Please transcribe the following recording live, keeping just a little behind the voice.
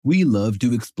We love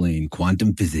to explain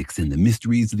quantum physics and the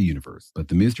mysteries of the universe, but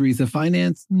the mysteries of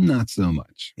finance, not so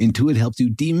much. Intuit helps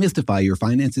you demystify your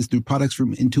finances through products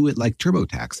from Intuit like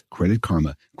TurboTax, Credit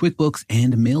Karma, QuickBooks,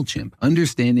 and MailChimp.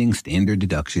 Understanding standard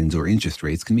deductions or interest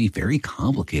rates can be very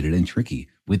complicated and tricky,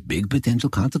 with big potential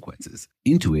consequences.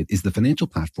 Intuit is the financial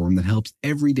platform that helps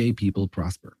everyday people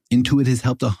prosper. Intuit has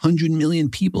helped 100 million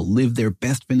people live their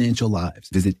best financial lives.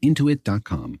 Visit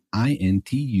Intuit.com, Intuit.com,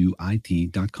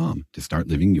 to start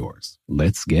living yours.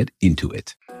 Let's get into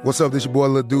it. What's up? This your boy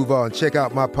Lil Duval, and check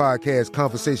out my podcast,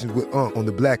 Conversations with Unc, on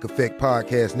the Black Effect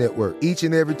Podcast Network. Each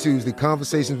and every Tuesday,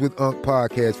 Conversations with Unc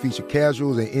podcast feature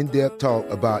casuals and in-depth talk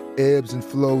about ebbs and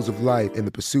flows of life and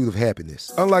the pursuit of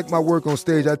happiness. Unlike my work on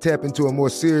stage, I tap into a more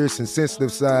serious and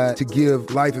sensitive side to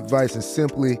give life advice and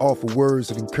simply offer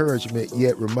words of encouragement,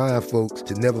 yet remind folks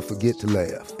to never forget to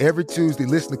laugh. Every Tuesday,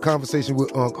 listen to Conversation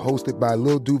with Unc, hosted by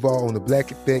Lil Duval on the Black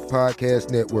Effect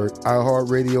Podcast Network,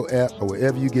 iHeartRadio app, or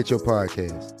wherever you get your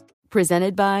podcasts.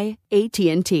 Presented by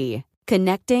AT&T.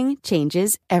 Connecting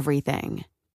changes everything.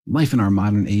 Life in our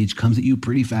modern age comes at you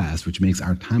pretty fast, which makes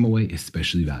our time away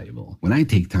especially valuable. When I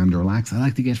take time to relax, I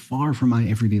like to get far from my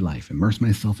everyday life, immerse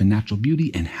myself in natural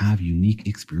beauty, and have unique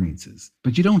experiences.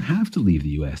 But you don't have to leave the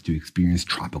U.S. to experience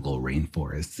tropical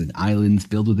rainforests and islands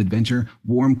filled with adventure,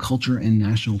 warm culture, and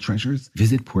national treasures.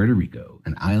 Visit Puerto Rico,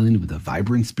 an island with a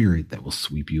vibrant spirit that will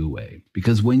sweep you away.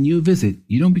 Because when you visit,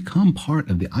 you don't become part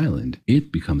of the island,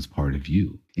 it becomes part of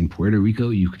you. In Puerto Rico,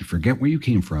 you can forget where you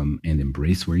came from and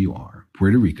embrace where you are.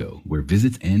 Puerto Rico, where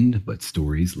visits end, but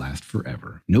stories last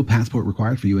forever. No passport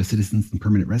required for U.S. citizens and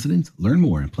permanent residents. Learn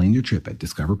more and plan your trip at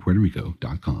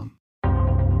discoverpuertorico.com.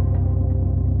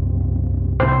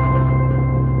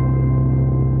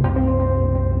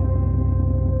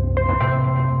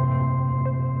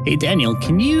 Hey, Daniel,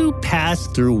 can you pass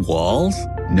through walls?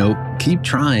 Nope. Keep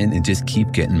trying and just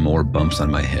keep getting more bumps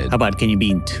on my head. How about, can you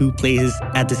be in two places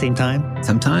at the same time?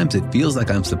 Sometimes it feels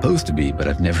like I'm supposed to be, but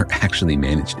I've never actually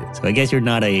managed it. So I guess you're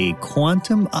not a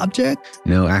quantum object?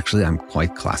 No, actually, I'm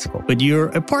quite classical. But you're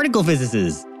a particle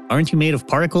physicist. Aren't you made of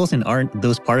particles, and aren't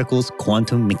those particles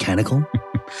quantum mechanical?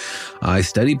 I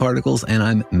study particles and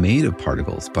I'm made of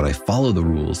particles, but I follow the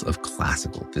rules of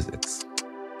classical physics.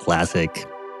 Classic.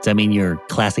 Does that mean you're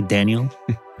classic Daniel?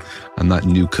 I'm not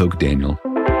New Coke Daniel.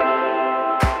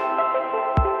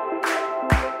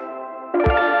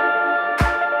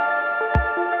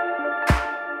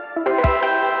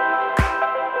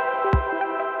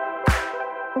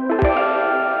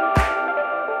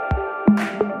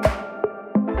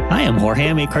 I'm Jorge.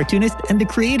 I'm a cartoonist and the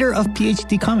creator of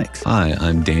PhD Comics. Hi,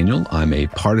 I'm Daniel. I'm a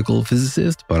particle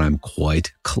physicist, but I'm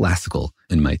quite classical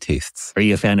in my tastes. Are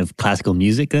you a fan of classical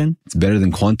music then? It's better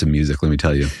than quantum music, let me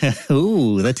tell you.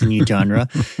 Ooh, that's a new genre.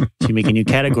 Should make a new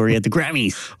category at the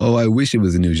Grammys. Oh, I wish it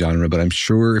was a new genre, but I'm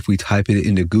sure if we type it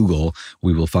into Google,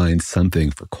 we will find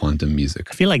something for quantum music.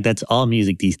 I feel like that's all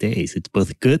music these days. It's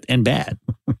both good and bad.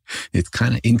 It's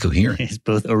kind of incoherent. It's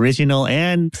both original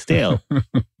and stale.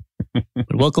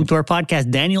 But welcome to our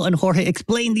podcast, Daniel and Jorge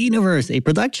Explain the Universe, a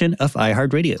production of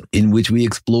iHeartRadio, in which we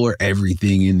explore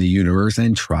everything in the universe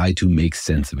and try to make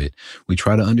sense of it. We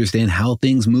try to understand how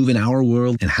things move in our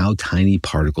world and how tiny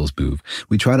particles move.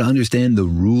 We try to understand the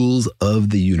rules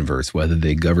of the universe, whether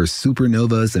they govern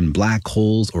supernovas and black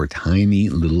holes or tiny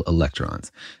little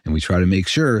electrons. And we try to make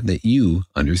sure that you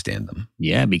understand them.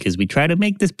 Yeah, because we try to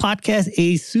make this podcast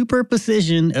a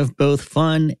superposition of both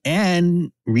fun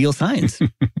and real science.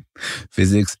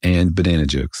 Physics and banana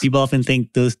jokes. People often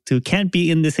think those two can't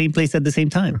be in the same place at the same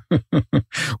time.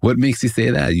 What makes you say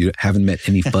that? You haven't met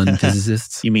any fun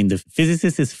physicists? You mean the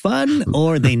physicist is fun,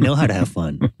 or they know how to have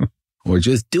fun? Or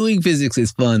just doing physics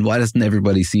is fun. Why doesn't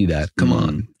everybody see that? Come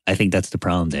on. I think that's the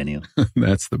problem, Daniel.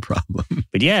 That's the problem.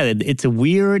 But yeah, it's a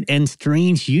weird and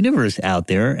strange universe out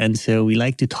there. And so we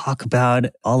like to talk about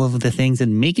all of the things that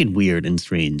make it weird and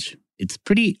strange. It's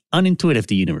pretty unintuitive,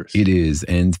 the universe. It is.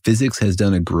 And physics has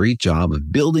done a great job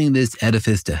of building this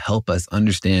edifice to help us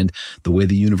understand the way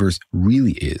the universe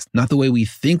really is. Not the way we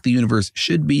think the universe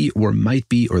should be or might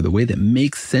be, or the way that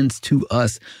makes sense to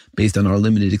us based on our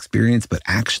limited experience, but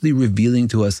actually revealing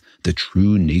to us the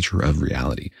true nature of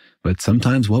reality. But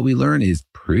sometimes what we learn is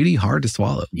pretty hard to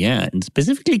swallow. Yeah, and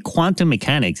specifically quantum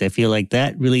mechanics, I feel like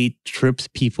that really trips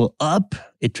people up.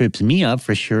 It trips me up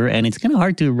for sure. And it's kind of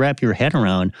hard to wrap your head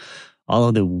around all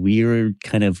of the weird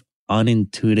kind of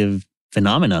unintuitive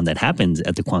phenomenon that happens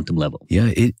at the quantum level. Yeah,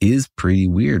 it is pretty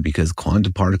weird because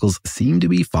quantum particles seem to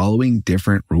be following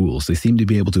different rules. They seem to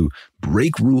be able to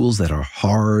break rules that are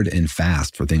hard and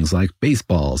fast for things like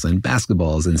baseballs and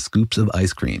basketballs and scoops of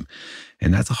ice cream.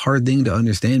 And that's a hard thing to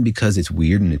understand because it's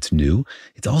weird and it's new.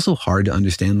 It's also hard to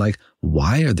understand, like,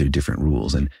 why are there different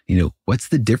rules? And, what's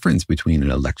the difference between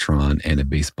an electron and a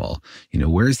baseball?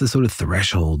 Where's the sort of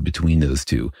threshold between those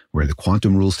two, where the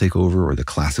quantum rules take over or the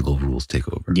classical rules take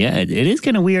over? Yeah, it is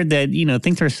kind of weird that,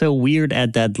 things are so weird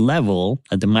at that level,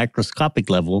 at the microscopic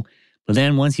level. But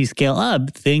then once you scale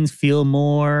up, things feel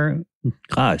more,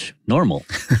 normal,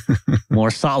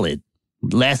 more solid,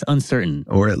 less uncertain.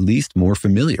 Or at least more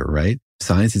familiar, right?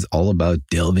 Science is all about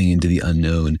delving into the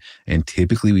unknown, and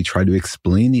typically we try to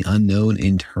explain the unknown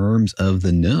in terms of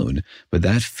the known, but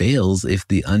that fails if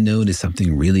the unknown is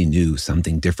something really new,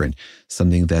 something different,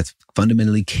 something that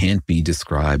fundamentally can't be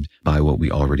described by what we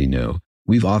already know.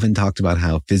 We've often talked about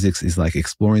how physics is like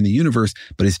exploring the universe,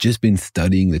 but it's just been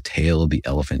studying the tail of the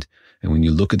elephant. And when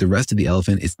you look at the rest of the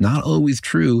elephant, it's not always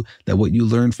true that what you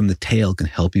learn from the tail can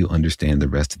help you understand the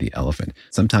rest of the elephant.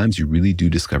 Sometimes you really do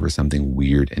discover something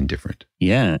weird and different.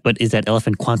 Yeah, but is that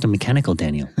elephant quantum mechanical,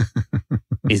 Daniel?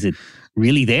 Is it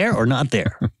really there or not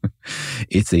there?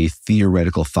 It's a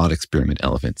theoretical thought experiment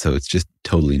elephant, so it's just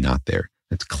totally not there.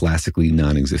 It's classically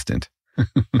non-existent. All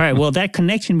right, well, that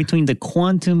connection between the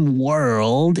quantum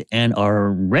world and our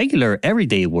regular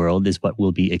everyday world is what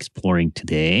we'll be exploring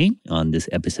today on this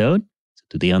episode. So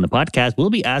today on the podcast, we'll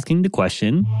be asking the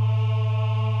question,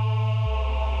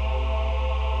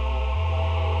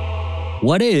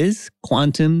 what is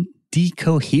quantum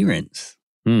decoherence?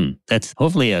 That's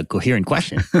hopefully a coherent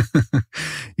question.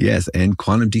 Yes, and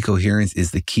quantum decoherence is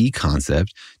the key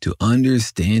concept to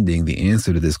understanding the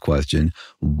answer to this question.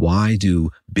 Why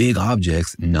do big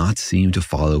objects not seem to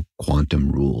follow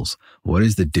quantum rules? What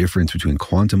is the difference between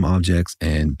quantum objects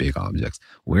and big objects?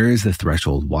 Where is the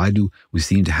threshold? Why do we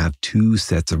seem to have two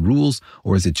sets of rules,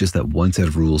 or is it just that one set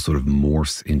of rules sort of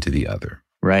morphs into the other?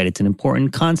 Right. It's an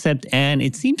important concept, and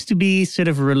it seems to be sort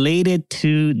of related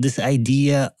to this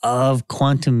idea of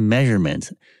quantum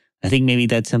measurements. I think maybe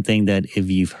that's something that if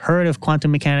you've heard of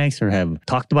quantum mechanics or have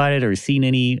talked about it or seen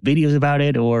any videos about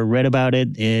it or read about it,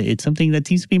 it's something that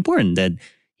seems to be important, that,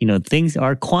 things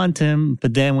are quantum,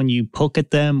 but then when you poke at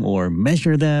them or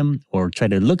measure them or try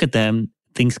to look at them,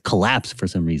 things collapse for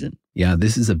some reason. Yeah,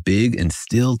 this is a big and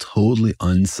still totally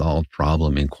unsolved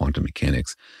problem in quantum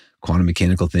mechanics. Quantum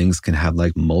mechanical things can have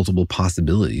multiple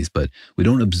possibilities, but we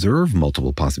don't observe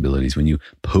multiple possibilities. When you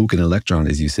poke an electron,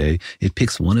 as you say, it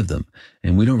picks one of them.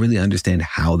 And we don't really understand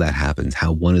how that happens,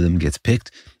 how one of them gets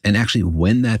picked, and actually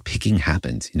when that picking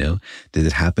happens. Does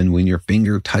it happen when your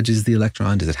finger touches the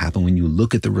electron? Does it happen when you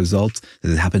look at the results?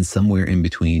 Does it happen somewhere in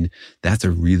between? That's a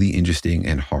really interesting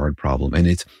and hard problem. And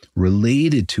it's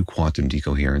related to quantum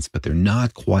decoherence, but they're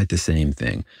not quite the same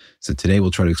thing. So today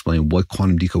we'll try to explain what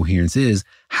quantum decoherence is,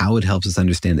 how it helps us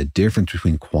understand the difference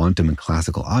between quantum and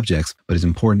classical objects, but it's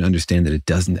important to understand that it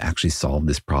doesn't actually solve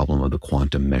this problem of the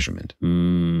quantum measurement.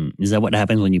 Is that what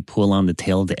happens when you pull on the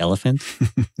tail of the elephant?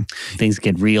 Things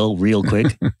get real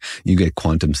quick. You get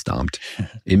quantum stomped.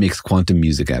 It makes quantum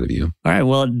music out of you. All right,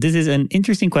 well, this is an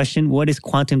interesting question. What is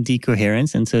quantum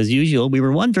decoherence? And so as usual, we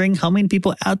were wondering how many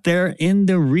people out there in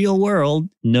the real world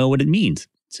know what it means.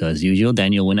 So as usual,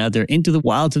 Daniel went out there into the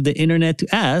wilds of the internet to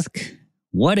ask,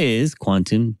 what is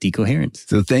quantum decoherence?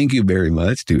 So thank you very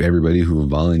much to everybody who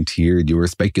volunteered your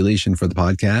speculation for the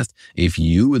podcast. If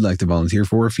you would like to volunteer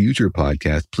for a future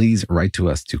podcast, please write to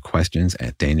us to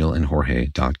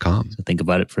questions@danielandjorge.com. So think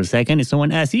about it for a second. If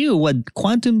someone asks you what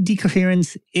quantum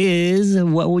decoherence is,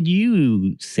 what would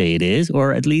you say it is,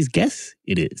 or at least guess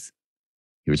it is?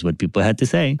 Here's what people had to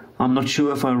say. I'm not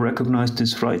sure if I recognize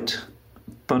this right,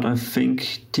 but I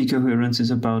think decoherence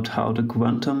is about how the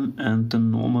quantum and the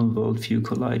normal worldview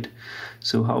collide.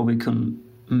 So how we can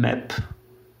map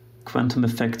quantum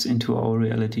effects into our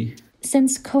reality.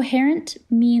 Since coherent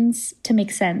means to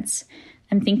make sense,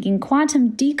 I'm thinking quantum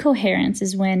decoherence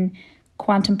is when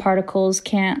quantum particles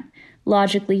can't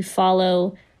logically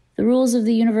follow the rules of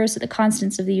the universe or the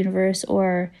constants of the universe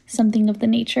or something of the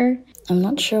nature. I'm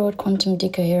not sure what quantum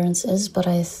decoherence is, but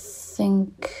I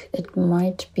think it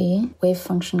might be wave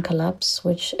function collapse,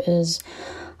 which is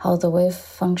how the wave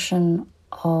function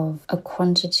of a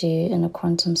quantity in a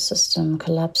quantum system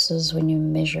collapses when you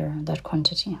measure that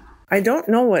quantity. I don't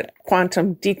know what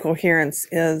quantum decoherence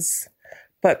is,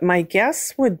 but my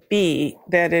guess would be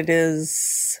that it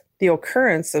is the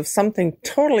occurrence of something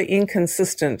totally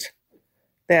inconsistent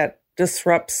that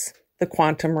disrupts the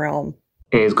quantum realm.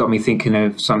 It's got me thinking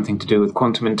of something to do with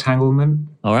quantum entanglement.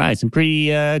 All right, some pretty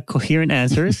coherent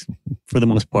answers for the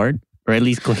most part, or at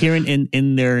least coherent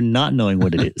in their not knowing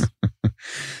what it is.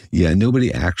 Yeah,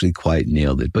 nobody actually quite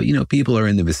nailed it. But, people are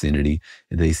in the vicinity.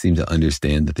 And they seem to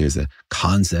understand that there's a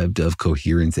concept of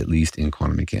coherence, at least in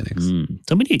quantum mechanics.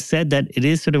 Somebody said that it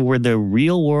is sort of where the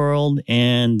real world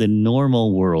and the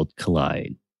normal world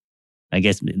collide. I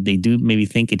guess they do maybe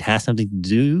think it has something to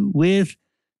do with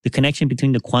the connection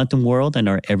between the quantum world and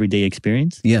our everyday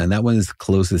experience. Yeah, and that one is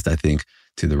closest, I think,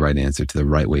 to the right answer, to the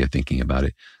right way of thinking about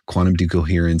it. Quantum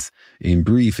decoherence, in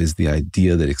brief, is the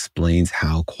idea that explains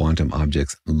how quantum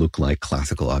objects look like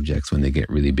classical objects when they get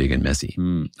really big and messy.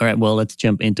 All right, well, let's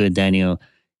jump into it, Daniel.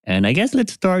 And I guess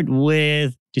let's start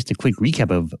with just a quick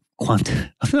recap of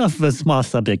a small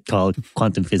subject called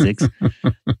quantum physics.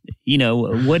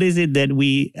 What is it that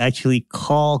we actually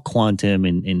call quantum,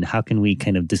 and how can we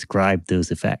kind of describe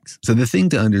those effects? So the thing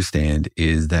to understand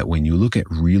is that when you look at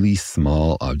really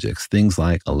small objects, things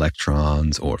like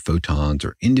electrons or photons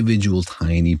or individual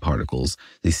tiny particles,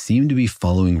 they seem to be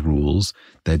following rules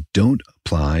that don't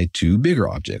apply to bigger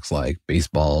objects like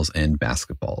baseballs and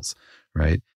basketballs,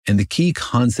 right? And the key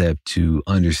concept to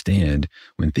understand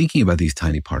when thinking about these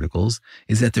tiny particles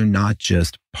is that they're not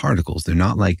just particles. They're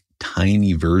not like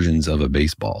tiny versions of a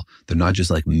baseball. They're not just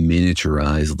like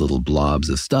miniaturized little blobs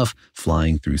of stuff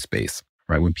flying through space,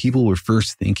 right? When people were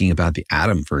first thinking about the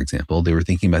atom, for example, they were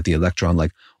thinking about the electron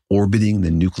like orbiting the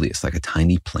nucleus, like a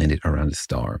tiny planet around a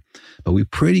star. But we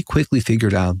pretty quickly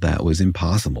figured out that was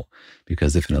impossible,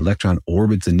 because if an electron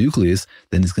orbits a nucleus,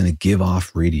 then it's going to give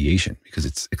off radiation because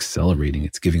it's accelerating,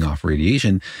 it's giving off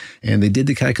radiation. And they did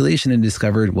the calculation and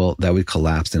discovered, well, that would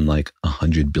collapse in like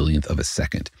 100 billionth of a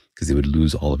second because it would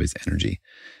lose all of its energy.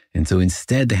 And so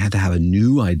instead, they had to have a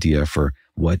new idea for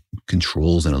what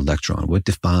controls an electron, what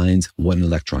defines what an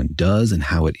electron does and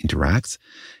how it interacts.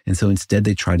 And so instead,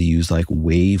 they try to use like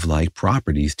wave-like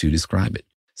properties to describe it.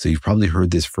 So you've probably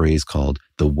heard this phrase called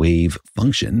the wave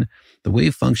function. The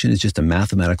wave function is just a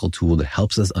mathematical tool that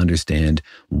helps us understand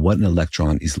what an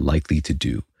electron is likely to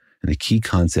do. And the key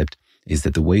concept is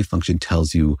that the wave function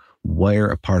tells you where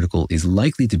a particle is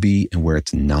likely to be and where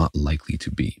it's not likely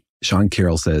to be. Sean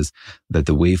Carroll says that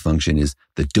the wave function is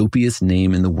the dopiest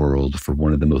name in the world for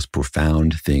one of the most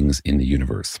profound things in the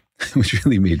universe, which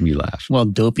really made me laugh. Well,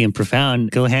 dopey and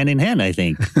profound go hand in hand, I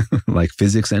think. Like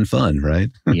physics and fun, right?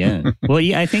 Yeah. Well,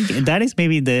 yeah, I think that is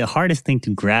maybe the hardest thing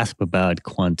to grasp about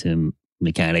quantum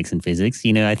mechanics and physics.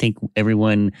 I think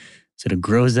everyone sort of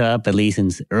grows up, at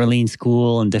least early in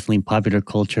school and definitely in popular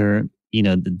culture.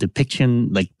 The depiction,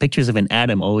 like pictures of an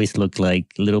atom always look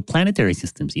like little planetary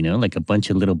systems, like a bunch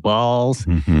of little balls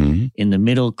in the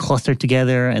middle clustered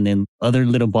together, and then other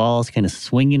little balls kind of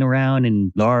swinging around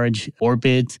in large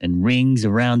orbits and rings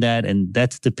around that. And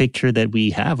that's the picture that we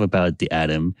have about the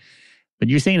atom. But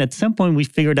you're saying at some point we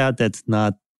figured out that's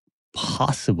not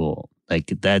possible.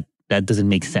 Like that doesn't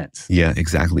make sense. Yeah,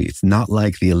 exactly. It's not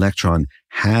like the electron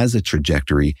has a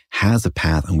trajectory, has a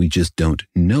path, and we just don't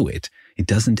know it. It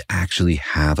doesn't actually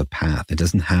have a path. It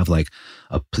doesn't have like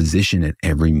a position at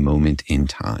every moment in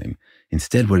time.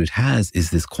 Instead, what it has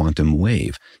is this quantum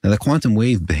wave. Now, the quantum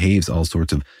wave behaves all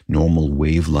sorts of normal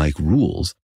wave-like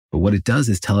rules, but what it does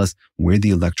is tell us where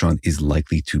the electron is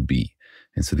likely to be.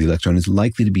 And so the electron is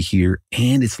likely to be here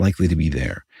and it's likely to be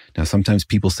there. Now, sometimes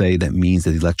people say that means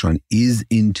that the electron is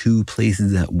in two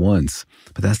places at once,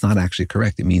 but that's not actually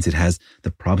correct. It means it has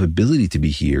the probability to be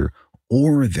here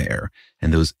or there.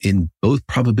 And those in both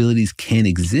probabilities can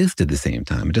exist at the same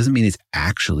time. It doesn't mean it's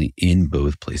actually in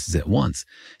both places at once.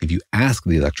 If you ask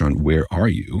the electron, where are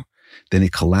you? Then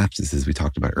it collapses, as we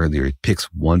talked about earlier. It picks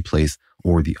one place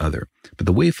or the other. But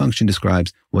the wave function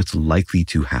describes what's likely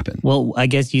to happen. Well, I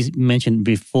guess you mentioned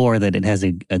before that it has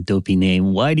a dopey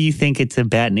name. Why do you think it's a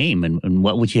bad name? And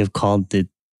what would you have called it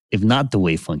if not the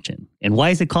wave function? And why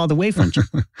is it called the wave function?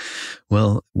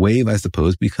 Well, wave, I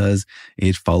suppose, because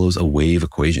it follows a wave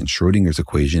equation. Schrodinger's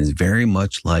equation is very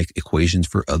much like equations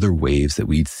for other waves that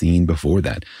we'd seen before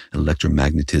that,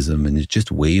 electromagnetism, and it's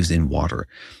just waves in water.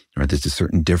 Right? There's a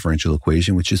certain differential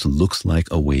equation which just looks like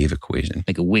a wave equation.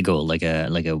 Like a wiggle, like a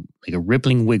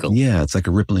rippling wiggle. Yeah, it's like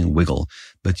a rippling wiggle.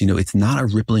 But it's not a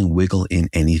rippling wiggle in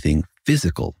anything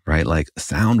physical, right? Like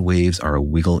sound waves are a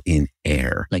wiggle in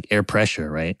air. Like air pressure,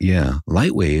 right? Yeah.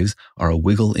 Light waves are a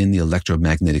wiggle in the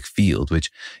electromagnetic field, which,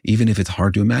 even if it's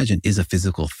hard to imagine, is a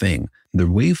physical thing. The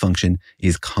wave function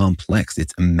is complex.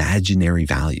 It's imaginary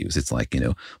values. It's like,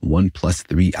 1 plus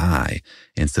 3i.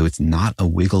 And so it's not a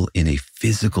wiggle in a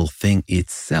physical thing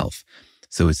itself.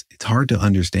 So it's hard to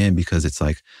understand because it's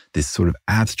like this sort of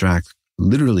abstract,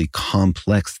 literally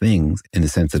complex things in the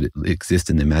sense that it exists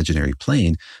in the imaginary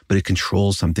plane, but it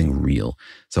controls something real.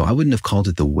 So I wouldn't have called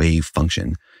it the wave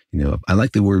function. I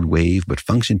like the word wave, but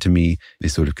function to me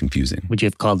is sort of confusing. Would you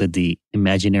have called it the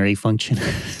imaginary function?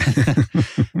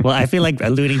 Well, I feel like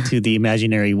alluding to the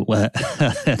imaginary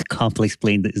complex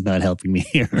plane is not helping me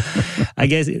here. I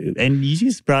guess, and you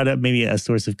just brought up maybe a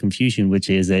source of confusion, which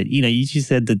is that, you just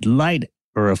said that light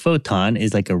or a photon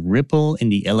is like a ripple in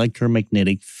the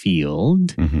electromagnetic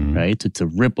field, right? So it's a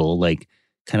ripple, like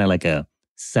kind of like a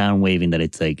sound wave in that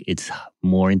it's like it's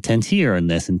more intense here and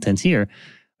less intense here.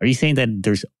 Are you saying that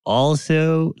there's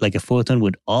also like a photon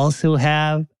would also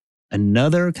have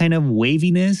another kind of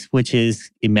waviness, which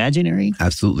is imaginary?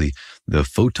 Absolutely. The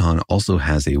photon also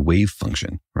has a wave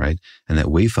function, right? And that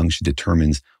wave function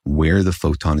determines where the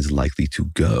photon is likely to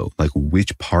go, like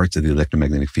which parts of the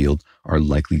electromagnetic field are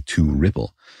likely to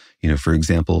ripple. For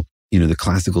example, the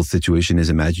classical situation is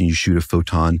imagine you shoot a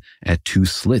photon at two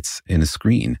slits in a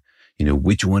screen.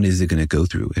 Which one is it going to go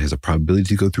through? It has a probability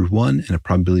to go through one and a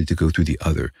probability to go through the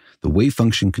other. The wave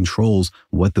function controls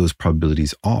what those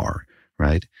probabilities are,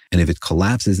 right? And if it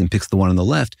collapses and picks the one on the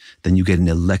left, then you get an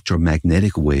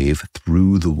electromagnetic wave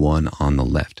through the one on the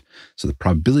left. So the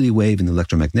probability wave and the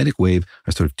electromagnetic wave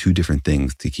are sort of two different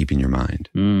things to keep in your mind.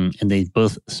 And they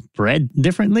both spread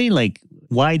differently? Like,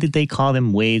 why did they call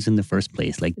them waves in the first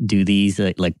place? Like, do these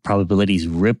like probabilities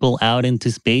ripple out into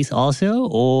space also?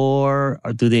 Or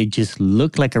do they just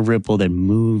look like a ripple that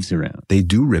moves around? They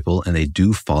do ripple and they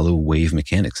do follow wave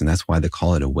mechanics. And that's why they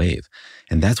call it a wave.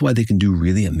 And that's why they can do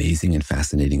really amazing and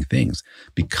fascinating things.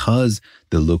 Because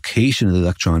the location of the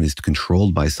electron is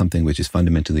controlled by something which is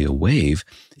fundamentally a wave,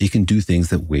 it can do things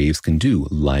that waves can do,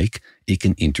 like it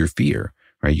can interfere.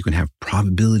 Right? You can have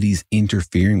probabilities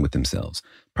interfering with themselves.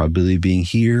 Probability being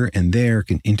here and there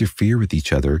can interfere with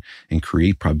each other and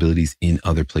create probabilities in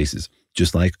other places,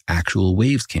 just like actual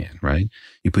waves can, right?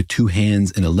 You put two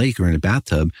hands in a lake or in a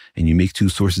bathtub and you make two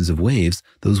sources of waves,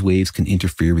 those waves can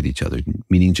interfere with each other,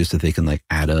 meaning just that they can like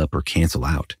add up or cancel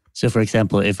out. So for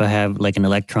example, if I have like an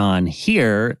electron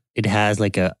here, it has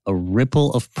like a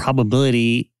ripple of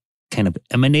probability kind of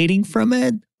emanating from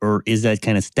it? Or is that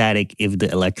kind of static if the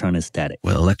electron is static?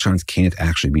 Well, electrons can't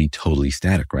actually be totally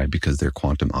static, right? Because they're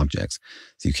quantum objects.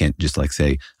 So you can't just like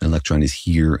say an electron is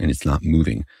here and it's not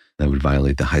moving. That would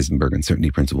violate the Heisenberg uncertainty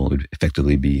principle. It would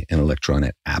effectively be an electron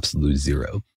at absolute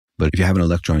zero. But if you have an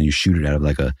electron, you shoot it out of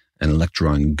like an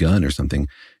electron gun or something,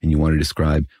 and you want to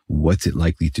describe what's it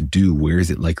likely to do, where is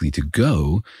it likely to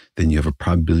go, then you have a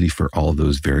probability for all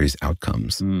those various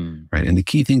outcomes, right? And the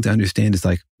key thing to understand is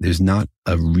like, there's not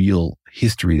a real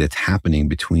history that's happening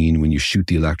between when you shoot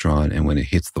the electron and when it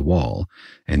hits the wall,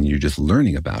 and you're just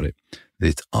learning about it.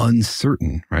 It's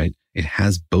uncertain, right? It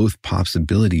has both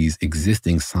possibilities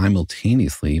existing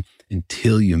simultaneously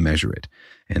until you measure it.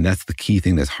 And that's the key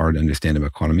thing that's hard to understand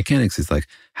about quantum mechanics is like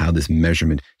how this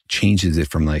measurement changes it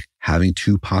from like having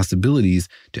two possibilities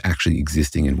to actually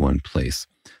existing in one place.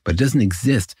 But it doesn't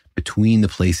exist between the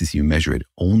places you measure it. It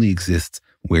only exists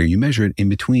where you measure it. In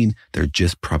between, they're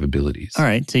just probabilities. All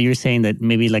right. So you're saying that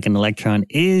maybe like an electron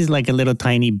is like a little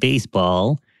tiny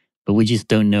baseball, but we just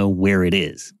don't know where it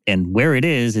is. And where it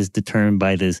is determined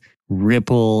by this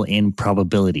ripple in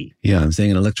probability. Yeah, I'm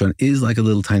saying an electron is like a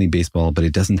little tiny baseball, but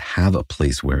it doesn't have a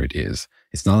place where it is.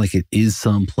 It's not like it is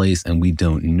someplace and we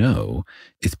don't know.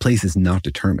 Its place is not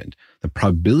determined. The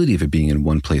probability of it being in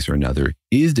one place or another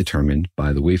is determined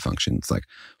by the wave function. It's like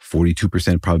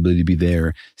 42% probability to be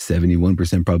there,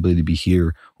 71% probability to be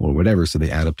here, or whatever. So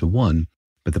they add up to 1.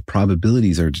 But the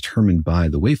probabilities are determined by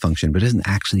the wave function, but it doesn't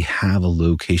actually have a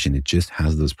location. It just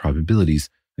has those probabilities,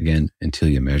 again, until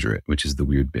you measure it, which is the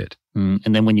weird bit.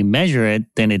 And then when you measure it,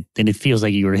 then it feels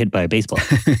like you were hit by a baseball.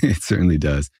 It certainly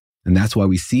does. And that's why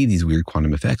we see these weird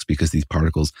quantum effects, because these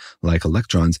particles, like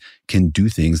electrons, can do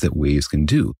things that waves can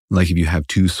do. Like if you have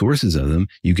two sources of them,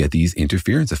 you get these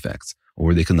interference effects,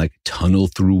 or they can like tunnel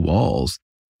through walls.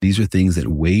 These are things that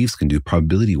waves can do,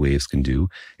 probability waves can do,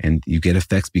 and you get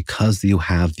effects because you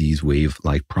have these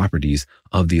wave-like properties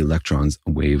of the electron's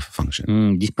wave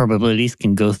function. These probabilities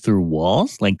can go through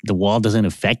walls? Like the wall doesn't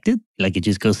affect it? Like it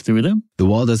just goes through them? The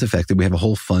wall does affect it. We have a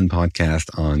whole fun podcast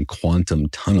on quantum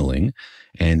tunneling,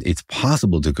 and it's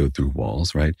possible to go through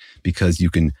walls, right? Because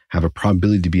you can have a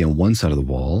probability to be on one side of the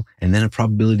wall and then a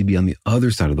probability to be on the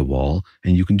other side of the wall,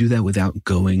 and you can do that without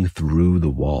going through the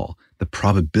wall. The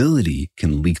probability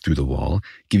can leak through the wall,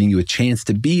 giving you a chance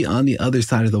to be on the other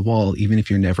side of the wall, even if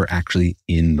you're never actually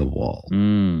in the wall.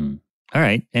 All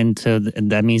right. And so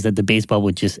that means that the baseball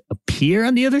would just appear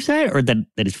on the other side, or that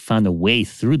it found a way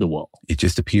through the wall? It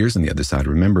just appears on the other side.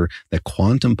 Remember that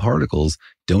quantum particles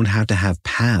don't have to have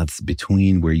paths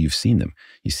between where you've seen them.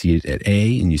 You see it at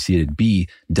A and you see it at B.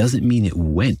 Doesn't mean it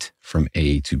went from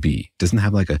A to B. It doesn't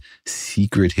have like a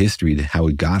secret history to how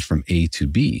it got from A to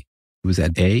B. It was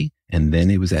at A and then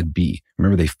it was at B.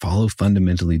 Remember, they follow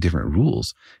fundamentally different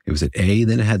rules. It was at A,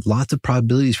 then it had lots of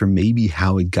probabilities for maybe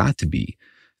how it got to B.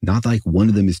 Not like one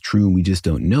of them is true and we just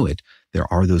don't know it.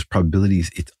 There are those probabilities.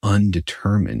 It's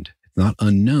undetermined. It's not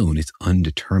unknown. It's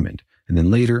undetermined. and then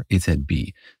later it's at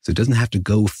B. So it doesn't have to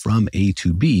go from A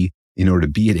to B in order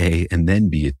to be at A and then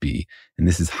be at B. And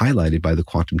this is highlighted by the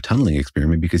quantum tunneling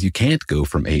experiment because you can't go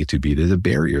from A to B. There's a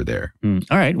barrier there. All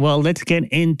right. Well, let's get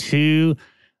into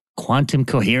quantum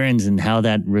coherence and how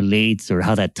that relates or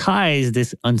how that ties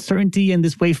this uncertainty and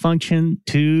this wave function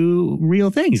to real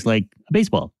things like a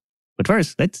baseball. But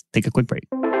first, let's take a quick break.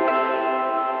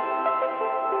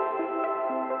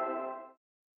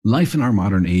 Life in our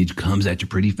modern age comes at you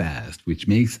pretty fast, which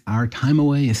makes our time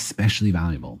away especially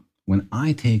valuable. When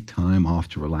I take time off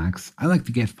to relax, I like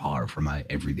to get far from my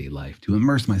everyday life, to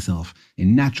immerse myself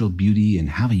in natural beauty and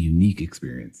have a unique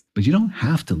experience. But you don't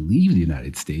have to leave the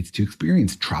United States to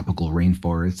experience tropical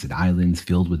rainforests and islands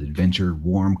filled with adventure,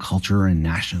 warm culture, and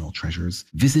national treasures.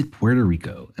 Visit Puerto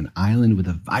Rico, an island with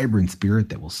a vibrant spirit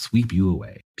that will sweep you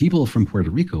away. People from Puerto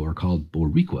Rico are called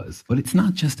Boricuas, but it's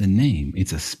not just a name.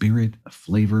 It's a spirit, a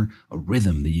flavor, a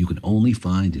rhythm that you can only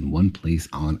find in one place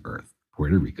on Earth.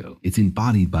 Puerto Rico. It's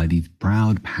embodied by these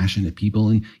proud, passionate people,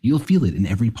 and you'll feel it in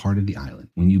every part of the island.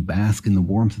 When you bask in the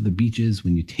warmth of the beaches,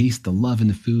 when you taste the love in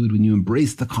the food, when you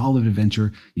embrace the call of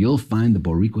adventure, you'll find the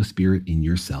Boricua spirit in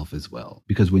yourself as well.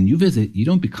 Because when you visit, you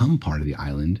don't become part of the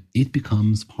island, it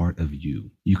becomes part of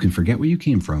you. You can forget where you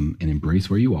came from and embrace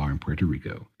where you are in Puerto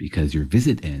Rico, because your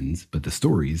visit ends, but the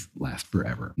stories last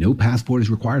forever. No passport is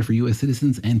required for U.S.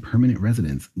 citizens and permanent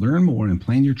residents. Learn more and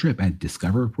plan your trip at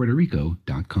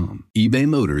discoverpuertorico.com. eBay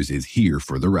Motors is here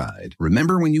for the ride.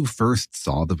 Remember when you first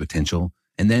saw the potential?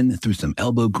 And then through some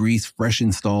elbow grease, fresh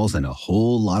installs, and a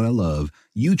whole lot of love,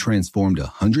 you transformed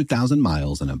 100,000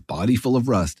 miles and a body full of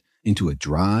rust into a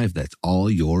drive that's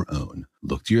all your own.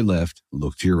 Look to your left,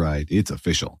 look to your right. It's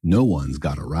official. No one's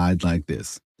got a ride like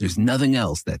this. There's nothing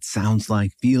else that sounds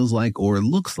like, feels like, or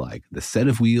looks like the set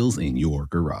of wheels in your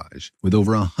garage. With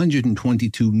over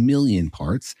 122 million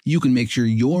parts, you can make sure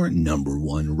your number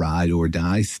one ride or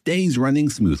die stays running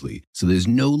smoothly, so there's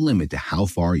no limit to how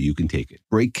far you can take it.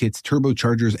 Brake kits,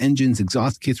 turbochargers, engines,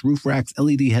 exhaust kits, roof racks,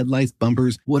 LED headlights,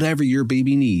 bumpers, whatever your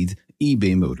baby needs,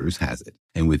 eBay Motors has it.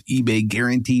 And with eBay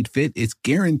Guaranteed Fit, it's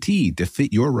guaranteed to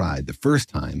fit your ride the first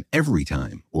time, every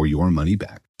time, or your money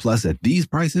back. Plus, at these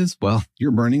prices, well,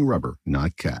 you're burning rubber,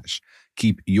 not cash.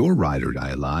 Keep your ride or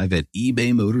die alive at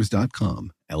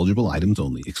ebaymotors.com. Eligible items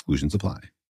only. Exclusions apply.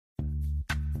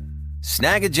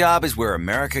 Snag a Job is where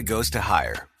America goes to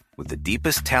hire, with the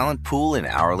deepest talent pool in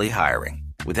hourly hiring.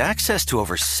 With access to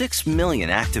over 6 million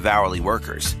active hourly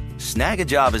workers, Snag a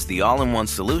Job is the all-in-one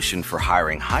solution for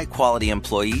hiring high-quality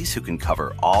employees who can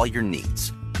cover all your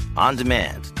needs. On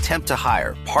demand, temp to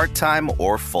hire, part-time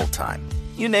or full-time.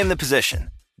 You name the position.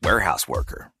 Warehouse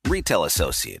worker, retail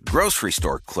associate, grocery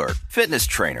store clerk, fitness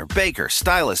trainer, baker,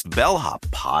 stylist, bellhop,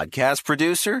 podcast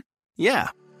producer. Yeah,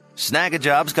 Snag a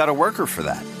Job's got a worker for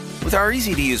that. With our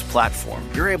easy-to-use platform,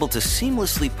 you're able to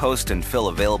seamlessly post and fill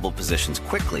available positions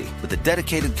quickly with a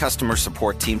dedicated customer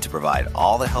support team to provide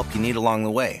all the help you need along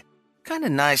the way. Kind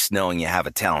of nice knowing you have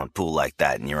a talent pool like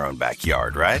that in your own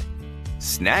backyard, right?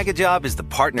 Snag a Job is the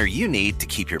partner you need to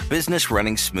keep your business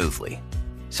running smoothly.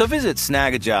 So visit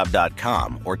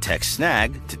snagajob.com or text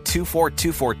snag to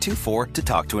 242424 to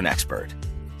talk to an expert.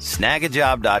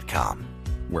 Snagajob.com,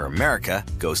 where America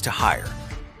goes to hire.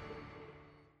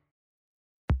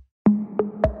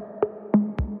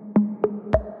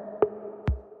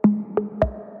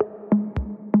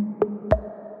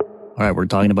 All right, we're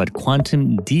talking about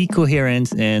quantum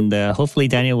decoherence, and hopefully,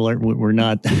 Daniel, we're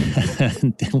not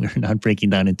we're not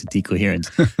breaking down into decoherence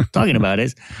talking about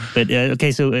it. But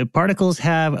okay, so particles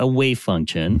have a wave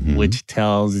function, which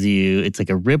tells you it's like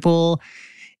a ripple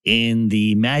in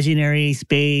the imaginary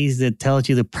space that tells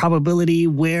you the probability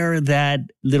where that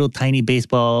little tiny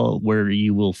baseball, where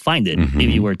you will find it if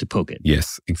you were to poke it.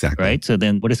 Yes, exactly. Right. So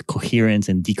then, what does coherence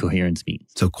and decoherence mean?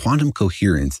 So quantum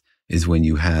coherence is when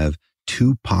you have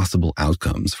two possible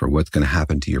outcomes for what's going to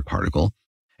happen to your particle.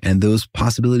 And those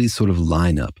possibilities sort of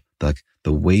line up. Like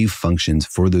the wave functions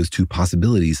for those two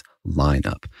possibilities line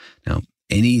up. Now,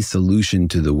 any solution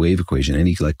to the wave equation,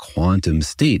 any like quantum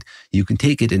state, you can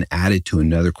take it and add it to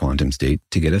another quantum state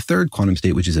to get a third quantum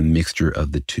state, which is a mixture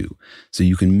of the two. So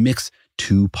you can mix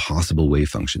two possible wave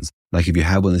functions. Like if you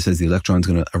have one that says the electron's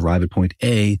going to arrive at point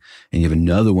A, and you have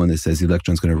another one that says the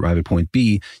electron's going to arrive at point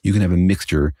B, you can have a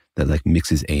mixture that like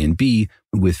mixes A and B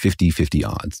with 50-50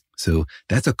 odds. So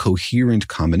that's a coherent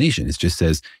combination. It just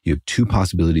says you have two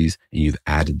possibilities and you've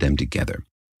added them together.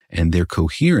 And they're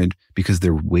coherent because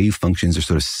their wave functions are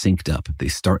sort of synced up. They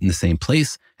start in the same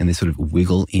place and they sort of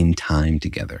wiggle in time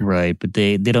together. Right, but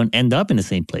they don't end up in the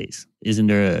same place. Isn't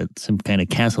there some kind of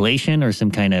cancellation or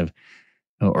some kind of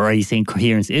Or are you saying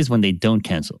coherence is when they don't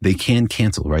cancel? They can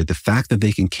cancel, right? The fact that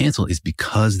they can cancel is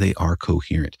because they are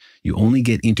coherent. You only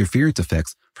get interference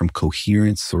effects from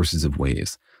coherent sources of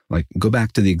waves. Like, go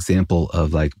back to the example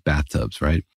of like bathtubs,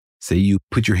 right? Say you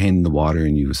put your hand in the water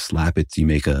and you slap it, so you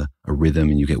make a rhythm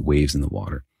and you get waves in the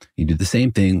water. You do the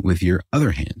same thing with your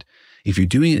other hand. If you're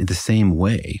doing it the same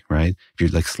way, right? If you're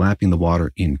like slapping the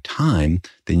water in time,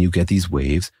 then you get these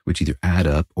waves which either add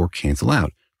up or cancel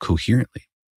out coherently.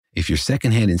 If your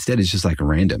second hand instead is just like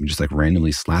random, just like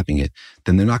randomly slapping it,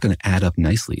 then they're not going to add up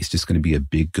nicely. It's just going to be a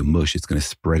big gamush. It's going to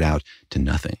spread out to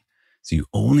nothing. So you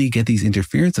only get these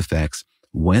interference effects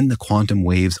when the quantum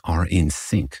waves are in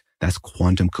sync. That's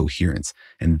quantum coherence.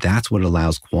 And that's what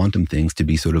allows quantum things to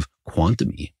be sort of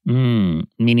quantum-y.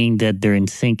 Meaning that they're in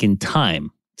sync in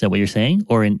time. Is that what you're saying?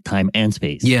 Or in time and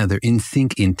space? Yeah, they're in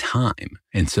sync in time.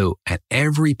 And so at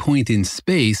every point in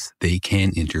space, they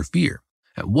can interfere.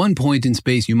 At one point in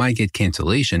space, you might get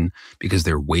cancellation because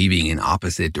they're waving in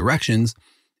opposite directions.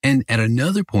 And at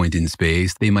another point in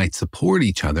space, they might support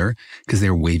each other because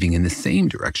they're waving in the same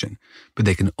direction. But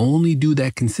they can only do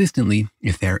that consistently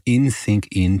if they're in sync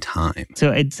in time.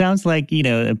 So it sounds like,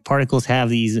 particles have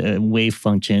these wave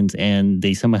functions and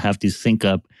they somehow have to sync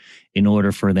up in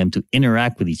order for them to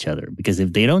interact with each other. Because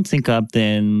if they don't sync up,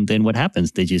 then what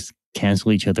happens? They just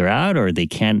cancel each other out, or they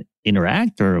can't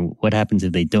interact, or what happens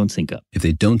if they don't sync up? If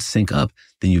they don't sync up,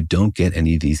 then you don't get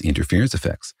any of these interference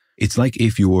effects. It's like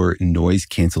if your noise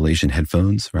cancellation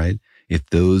headphones, right? If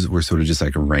those were sort of just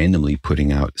like randomly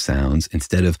putting out sounds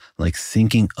instead of like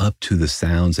syncing up to the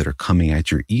sounds that are coming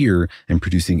at your ear and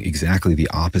producing exactly the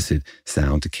opposite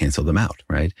sound to cancel them out,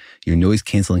 right? Your noise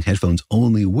canceling headphones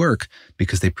only work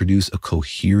because they produce a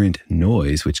coherent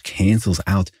noise which cancels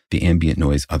out the ambient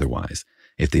noise otherwise.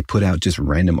 If they put out just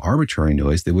random arbitrary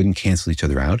noise, they wouldn't cancel each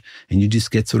other out, and you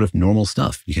just get sort of normal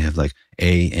stuff. You can have like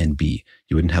A and B.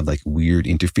 You wouldn't have like weird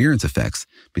interference effects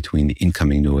between the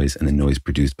incoming noise and the noise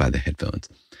produced by the headphones.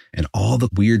 And all the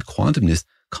weird quantumness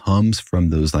comes from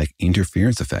those like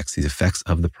interference effects, these effects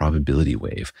of the probability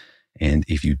wave. And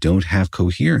if you don't have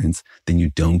coherence, then you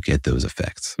don't get those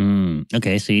effects.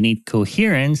 Okay, so you need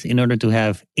coherence in order to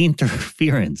have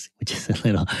interference, which is a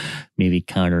little maybe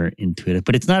counterintuitive.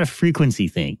 But it's not a frequency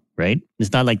thing, right?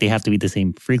 It's not like they have to be the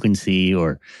same frequency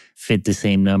or fit the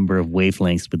same number of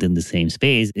wavelengths within the same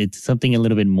space. It's something a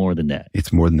little bit more than that.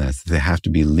 It's more than that. They have to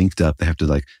be linked up. They have to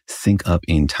like sync up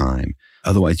in time.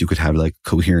 Otherwise, you could have like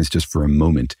coherence just for a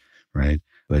moment, right?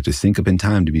 But to sync up in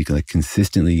time, to be like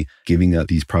consistently giving up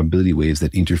these probability waves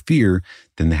that interfere,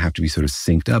 then they have to be sort of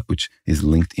synced up, which is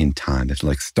linked in time. They have to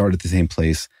like start at the same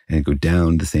place and go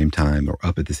down at the same time or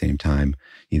up at the same time.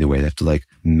 Either way, they have to like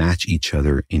match each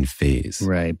other in phase.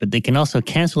 Right. But they can also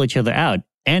cancel each other out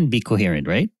and be coherent,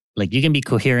 right? Like you can be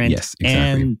coherent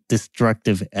and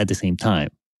destructive at the same time.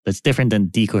 That's different than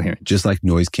decoherent. Just like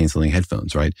noise canceling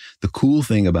headphones, right? The cool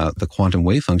thing about the quantum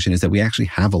wave function is that we actually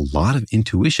have a lot of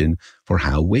intuition for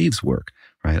how waves work,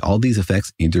 right? All these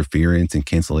effects, interference and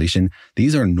cancellation,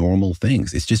 these are normal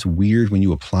things. It's just weird when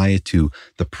you apply it to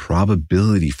the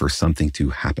probability for something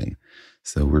to happen.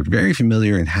 So we're very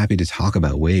familiar and happy to talk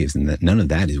about waves, and that none of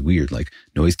that is weird. Like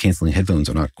noise canceling headphones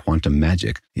are not quantum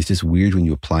magic. It's just weird when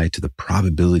you apply it to the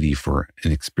probability for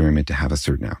an experiment to have a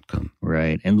certain outcome.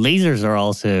 Right. And lasers are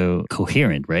also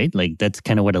coherent, right? Like that's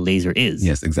kind of what a laser is.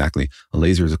 Yes, exactly. A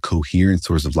laser is a coherent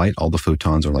source of light. All the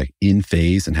photons are like in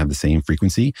phase and have the same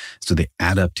frequency. So they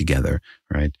add up together,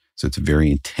 right? So it's a very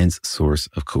intense source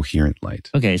of coherent light.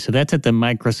 Okay, so that's at the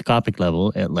microscopic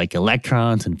level. Like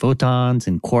electrons and photons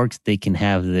and quarks, they can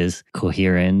have this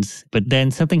coherence. But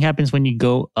then something happens when you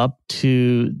go up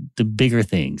to the bigger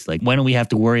things. Like when do we have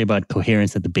to worry about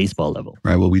coherence at the baseball level?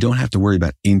 Right, well, we don't have to worry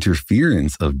about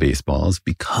interference of baseballs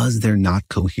because they're not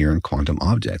coherent quantum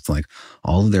objects. Like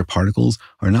all of their particles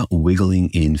are not wiggling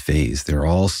in phase. They're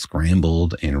all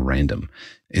scrambled and random.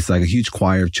 It's like a huge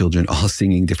choir of children all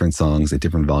singing different songs at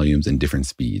different volumes and different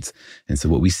speeds. And so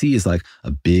what we see is like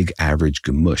a big average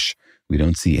gamush. We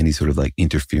don't see any sort of like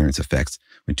interference effects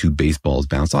when two baseballs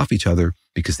bounce off each other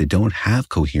because they don't have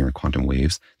coherent quantum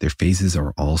waves. Their phases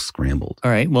are all scrambled.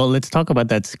 All right. Well, let's talk about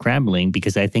that scrambling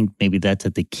because I think maybe that's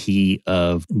at the key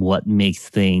of what makes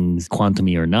things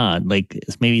quantum-y or not. Like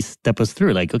maybe step us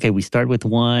through. Like, okay, we start with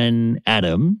one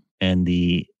atom and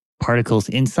the particles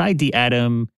inside the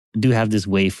atom do have this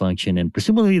wave function and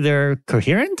presumably they're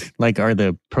coherent? Like are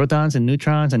the protons and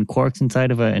neutrons and quarks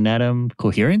inside of an atom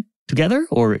coherent together?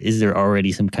 Or is there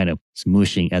already some kind of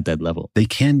smooshing at that level? They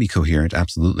can be coherent,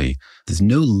 absolutely. There's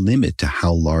no limit to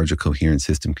how large a coherent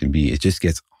system can be. It just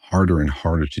gets harder and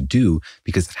harder to do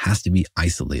because it has to be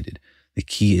isolated. The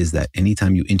key is that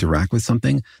anytime you interact with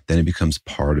something, then it becomes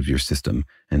part of your system.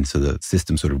 And so the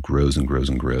system sort of grows and grows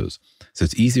and grows. So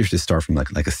it's easier to start from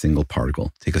like a single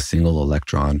particle. Take a single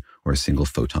electron or a single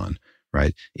photon,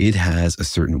 right? It has a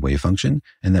certain wave function,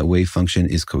 and that wave function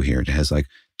is coherent. It has like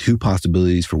two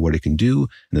possibilities for what it can do,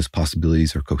 and those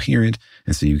possibilities are coherent.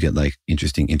 And so you get like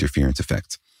interesting interference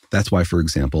effects. That's why, for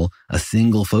example, a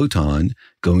single photon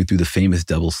going through the famous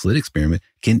double slit experiment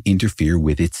can interfere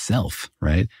with itself,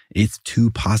 right? Its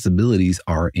two possibilities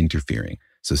are interfering.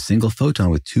 So a single photon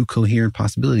with two coherent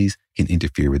possibilities can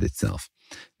interfere with itself.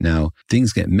 Now,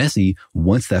 things get messy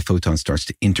once that photon starts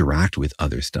to interact with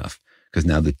other stuff, because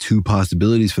now the two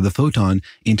possibilities for the photon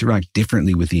interact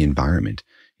differently with the environment.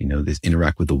 You know, they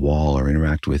interact with the wall or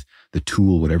interact with the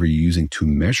tool, whatever you're using to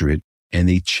measure it, and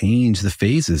they change the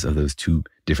phases of those two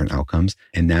different outcomes,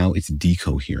 and now it's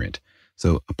decoherent.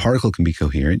 So a particle can be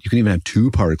coherent. You can even have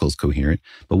two particles coherent,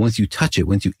 but once you touch it,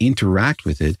 once you interact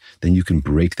with it, then you can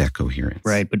break that coherence.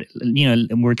 Right, but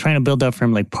we're trying to build up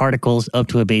from like particles up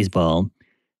to a baseball.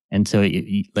 And so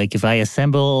like if I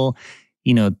assemble,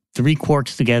 three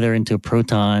quarks together into a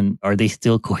proton, are they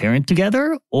still coherent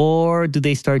together? Or do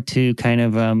they start to kind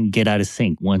of get out of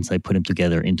sync once I put them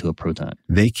together into a proton?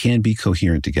 They can be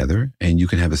coherent together, and you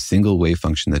can have a single wave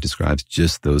function that describes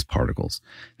just those particles.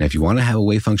 Now, if you want to have a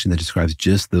wave function that describes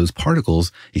just those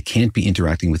particles, it can't be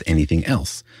interacting with anything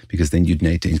else, because then you'd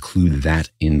need to include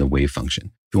that in the wave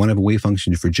function. If you want to have a wave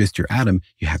function for just your atom,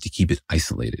 you have to keep it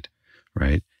isolated,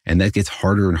 right? And that gets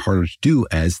harder and harder to do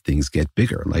as things get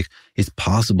bigger. Like, it's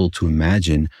possible to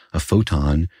imagine a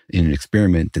photon in an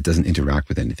experiment that doesn't interact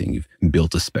with anything. You've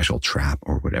built a special trap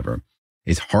or whatever.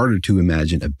 It's harder to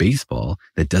imagine a baseball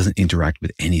that doesn't interact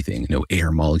with anything. No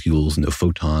air molecules, no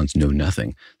photons, no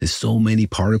nothing. There's so many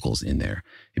particles in there.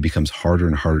 It becomes harder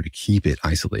and harder to keep it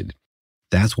isolated.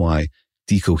 That's why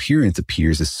decoherence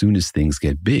appears as soon as things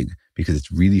get big, because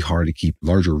it's really hard to keep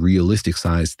larger, realistic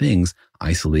sized things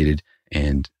isolated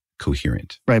and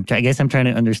coherent. Right. I guess I'm trying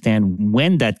to understand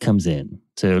when that comes in.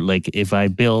 So like if I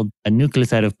build a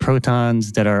nucleus out of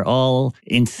protons that are all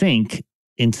in sync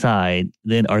inside,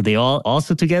 then are they all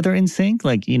also together in sync?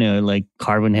 Like, like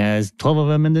carbon has 12 of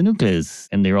them in the nucleus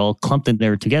and they're all clumped in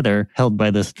there together, held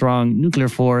by the strong nuclear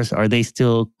force. Are they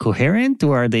still coherent,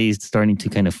 or are they starting to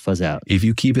kind of fuzz out? If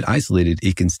you keep it isolated,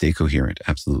 it can stay coherent.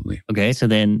 Absolutely. Okay. So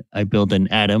then I build an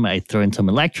atom, I throw in some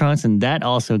electrons, and that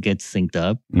also gets synced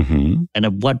up. Mm-hmm. And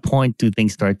at what point do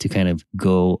things start to kind of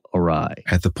go awry?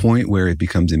 At the point where it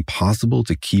becomes impossible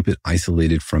to keep it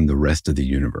isolated from the rest of the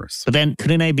universe. But then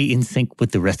couldn't I be in sync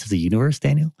with the rest of the universe,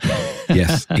 Daniel?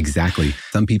 Yes, exactly.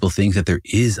 Some people think that there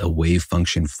is a wave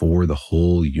function for the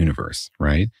whole universe,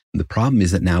 right? The problem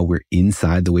is that now we're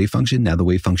inside the wave function. Now the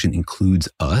wave function includes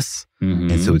us.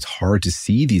 Mm-hmm. And so it's hard to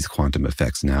see these quantum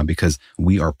effects now because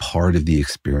we are part of the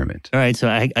experiment. All right. So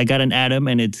I got an atom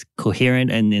and it's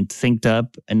coherent and it's synced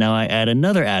up. And now I add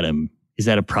another atom. Is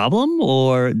that a problem,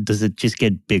 or does it just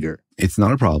get bigger? It's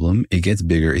not a problem. It gets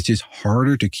bigger. It's just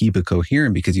harder to keep it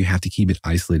coherent because you have to keep it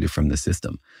isolated from the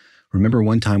system. Remember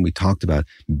one time we talked about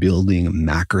building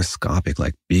macroscopic,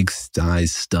 like big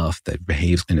size stuff that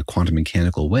behaves in a quantum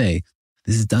mechanical way.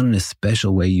 This is done in a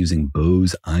special way using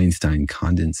Bose-Einstein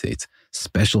condensates,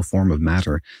 special form of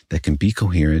matter that can be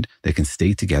coherent, that can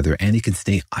stay together, and it can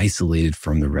stay isolated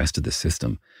from the rest of the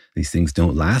system. These things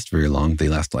don't last very long. They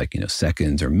last like,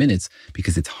 seconds or minutes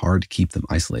because it's hard to keep them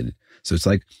isolated. So it's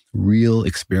like real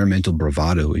experimental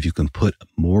bravado if you can put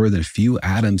more than a few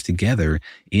atoms together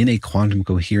in a quantum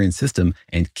coherent system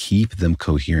and keep them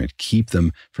coherent, keep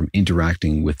them from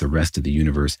interacting with the rest of the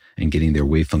universe and getting their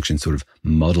wave function sort of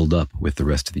muddled up with the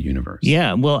rest of the universe.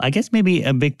 Yeah, well, I guess maybe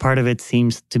a big part of it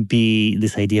seems to be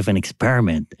this idea of an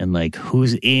experiment and like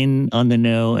who's in on the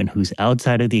know and who's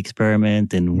outside of the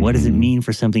experiment and what does it mean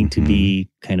for something to be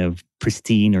kind of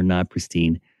pristine or not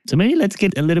pristine. So maybe let's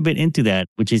get a little bit into that,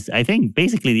 which is, I think,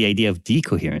 basically the idea of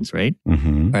decoherence, right?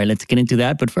 Mm-hmm. All right, let's get into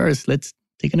that. But first, let's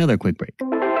take another quick break.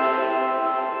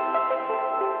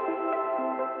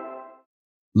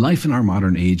 Life in our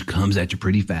modern age comes at you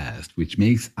pretty fast, which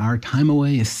makes our time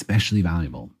away especially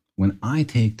valuable. When I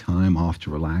take time off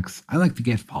to relax, I like to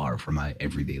get far from my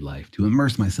everyday life, to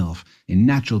immerse myself in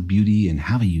natural beauty and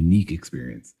have a unique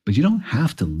experience. But you don't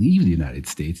have to leave the United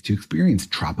States to experience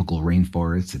tropical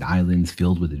rainforests and islands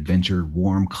filled with adventure,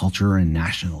 warm culture, and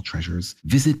national treasures.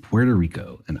 Visit Puerto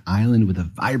Rico, an island with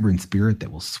a vibrant spirit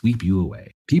that will sweep you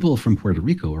away. People from Puerto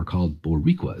Rico are called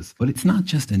Boricuas, but it's not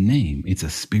just a name. It's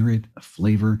a spirit, a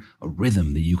flavor, a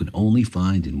rhythm that you can only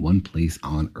find in one place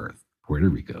on Earth. Puerto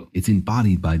Rico. It's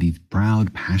embodied by these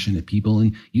proud, passionate people,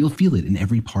 and you'll feel it in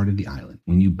every part of the island.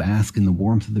 When you bask in the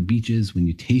warmth of the beaches, when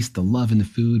you taste the love in the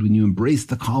food, when you embrace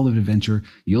the call of adventure,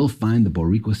 you'll find the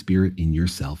Boricua spirit in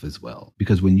yourself as well.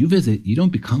 Because when you visit, you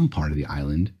don't become part of the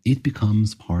island, it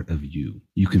becomes part of you.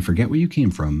 You can forget where you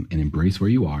came from and embrace where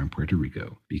you are in Puerto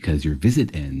Rico, because your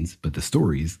visit ends, but the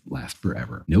stories last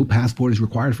forever. No passport is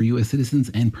required for U.S.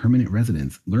 citizens and permanent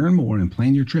residents. Learn more and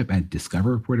plan your trip at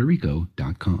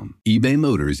discoverpuertorico.com. eBay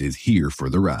Motors is here for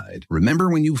the ride. Remember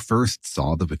when you first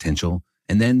saw the potential?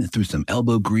 And then through some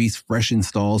elbow grease, fresh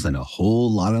installs, and a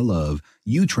whole lot of love,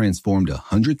 you transformed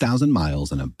 100,000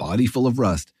 miles and a body full of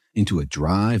rust into a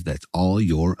drive that's all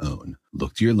your own.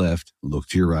 Look to your left, look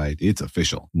to your right. It's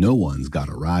official. No one's got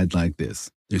a ride like this.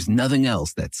 There's nothing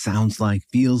else that sounds like,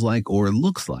 feels like, or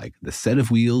looks like the set of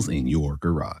wheels in your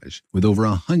garage. With over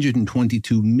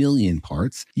 122 million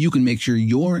parts, you can make sure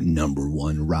your number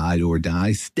one ride or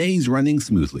die stays running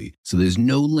smoothly, so there's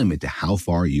no limit to how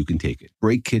far you can take it.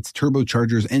 Brake kits,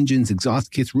 turbochargers, engines,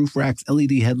 exhaust kits, roof racks,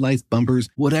 LED headlights, bumpers,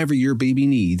 whatever your baby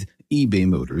needs, eBay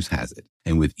Motors has it.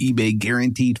 And with eBay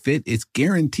Guaranteed Fit, it's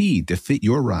guaranteed to fit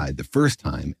your ride the first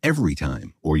time, every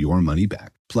time, or your money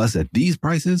back. Plus, at these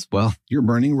prices, well, you're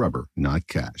burning rubber, not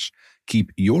cash.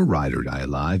 Keep your ride or die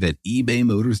alive at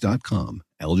ebaymotors.com.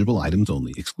 Eligible items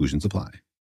only. Exclusions apply.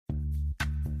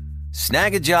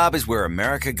 Snag a Job is where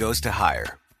America goes to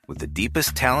hire, with the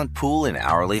deepest talent pool in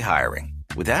hourly hiring.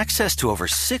 With access to over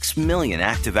 6 million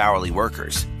active hourly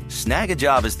workers, Snag a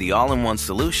Job is the all-in-one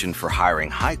solution for hiring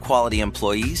high-quality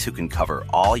employees who can cover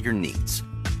all your needs.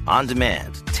 On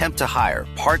demand, temp to hire,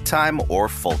 part-time or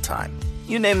full-time.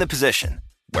 You name the position.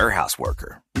 Warehouse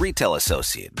worker, retail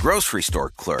associate, grocery store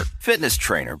clerk, fitness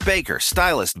trainer, baker,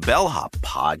 stylist, bellhop,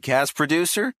 podcast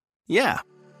producer. Yeah,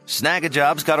 Snag a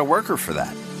Job's got a worker for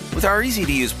that. With our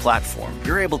easy-to-use platform,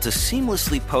 you're able to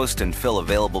seamlessly post and fill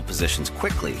available positions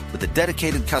quickly with a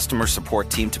dedicated customer support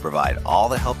team to provide all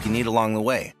the help you need along the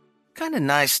way. Kind of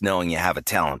nice knowing you have a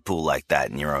talent pool like that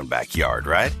in your own backyard,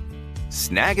 right?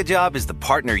 Snag a Job is the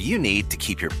partner you need to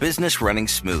keep your business running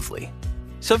smoothly.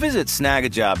 So visit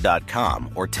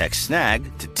snagajob.com or text snag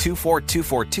to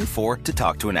 242424 to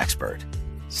talk to an expert.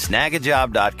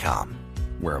 Snagajob.com,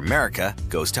 where America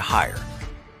goes to hire.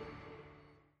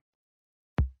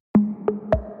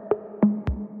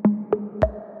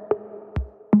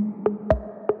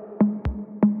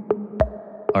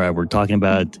 All right, we're talking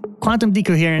about quantum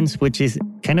decoherence, which is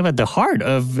kind of at the heart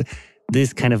of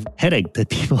this kind of headache that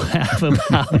people have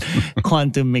about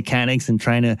quantum mechanics and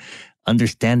trying to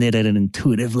understand it at an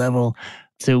intuitive level.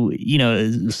 So,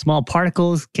 small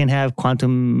particles can have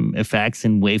quantum effects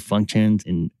and wave functions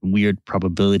and weird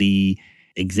probability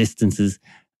existences.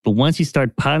 But once you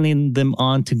start piling them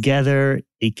on together,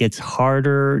 it gets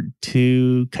harder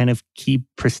to kind of keep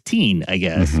pristine, I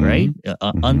guess, right?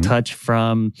 Untouched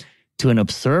to an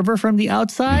observer from the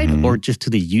outside or just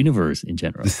to the universe in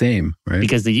general? The same, right?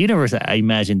 Because the universe, I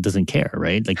imagine, doesn't care,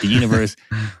 right? Like the universe,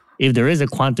 if there is a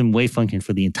quantum wave function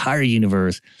for the entire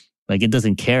universe, like it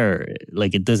doesn't care.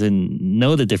 Like it doesn't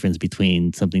know the difference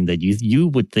between something that you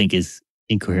would think is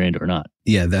incoherent or not.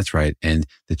 Yeah, that's right. And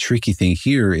the tricky thing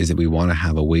here is that we want to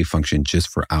have a wave function just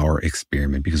for our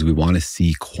experiment because we want to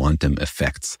see quantum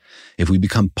effects. If we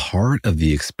become part of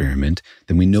the experiment,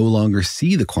 then we no longer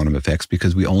see the quantum effects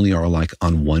because we only are like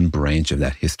on one branch of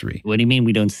that history. What do you mean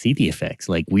we don't see the effects?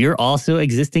 Like we are also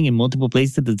existing in multiple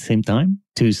places at the same time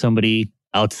to somebody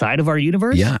outside of our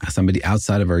universe? Yeah, somebody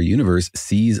outside of our universe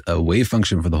sees a wave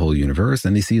function for the whole universe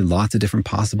and they see lots of different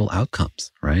possible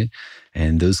outcomes, right?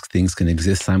 And those things can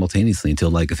exist simultaneously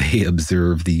until like they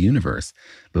observe the universe.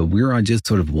 But we're on just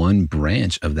sort of one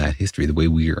branch of that history, the way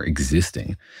we are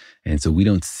existing. And so we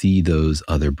don't see those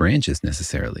other branches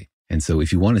necessarily. And so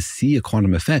if you want to see a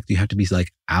quantum effect, you have to be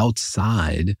like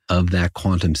outside of that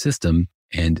quantum system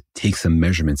and take some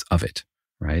measurements of it,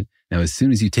 right? Now, as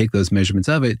soon as you take those measurements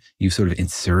of it, you've sort of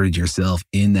inserted yourself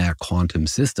in that quantum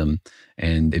system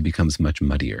and it becomes much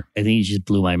muddier. I think you just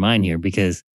blew my mind here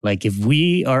because like if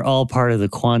we are all part of the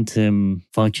quantum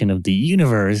function of the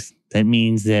universe, that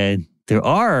means that there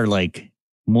are like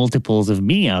multiples of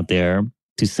me out there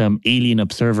to some alien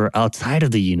observer outside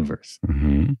of the universe.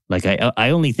 Mm-hmm. Like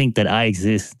I only think that I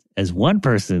exist as one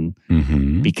person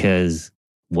because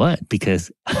what?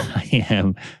 Because I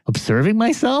am observing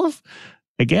myself?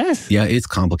 I guess. Yeah, it's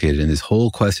complicated. And this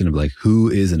whole question of like, who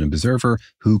is an observer?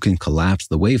 Who can collapse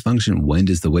the wave function? When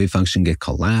does the wave function get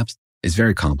collapsed? It's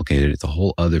very complicated. It's a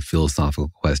whole other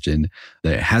philosophical question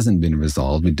that hasn't been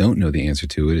resolved. We don't know the answer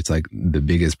to it. It's like the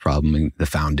biggest problem in the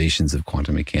foundations of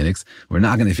quantum mechanics. We're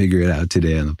not going to figure it out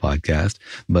today on the podcast,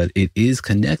 but it is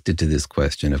connected to this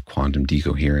question of quantum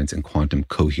decoherence and quantum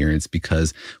coherence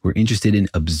because we're interested in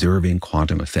observing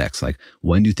quantum effects. Like,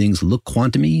 when do things look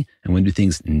quantum-y and when do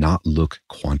things not look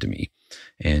quantum-y?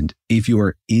 And if you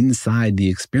are inside the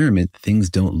experiment, things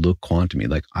don't look quantum-y.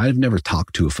 Like, I've never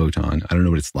talked to a photon. I don't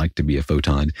know what it's like to be a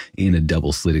photon in a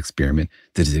double slit experiment.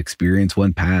 Does it experience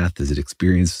one path? Does it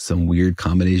experience some weird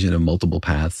combination of multiple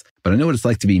paths? But I know what it's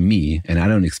like to be me, and I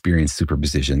don't experience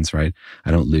superpositions, right?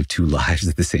 I don't live two lives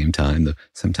at the same time, though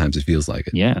sometimes it feels like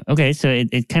it. Yeah. Okay. So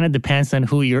it kind of depends on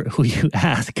who you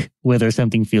ask whether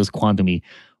something feels quantum-y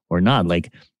or not.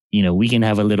 Like, we can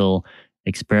have a little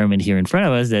experiment here in front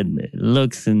of us that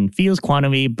looks and feels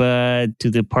quantum-y, but to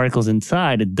the particles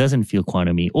inside, it doesn't feel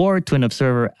quantum-y. Or to an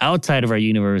observer outside of our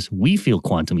universe, we feel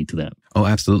quantum-y to them. Oh,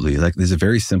 absolutely. Like, there's a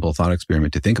very simple thought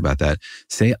experiment to think about that.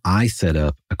 Say I set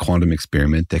up a quantum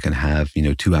experiment that can have,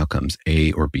 two outcomes,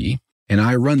 A or B, and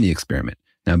I run the experiment.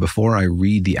 Now, before I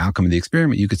read the outcome of the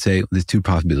experiment, you could say there's two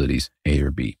possibilities, A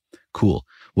or B. Cool.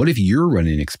 What if you're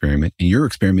running an experiment and your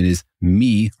experiment is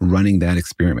me running that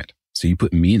experiment? So you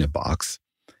put me in a box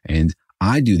and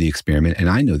I do the experiment and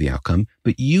I know the outcome,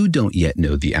 but you don't yet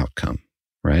know the outcome,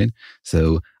 right?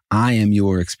 So I am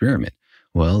your experiment.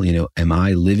 Well, am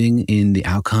I living in the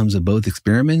outcomes of both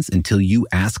experiments until you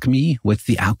ask me what's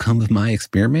the outcome of my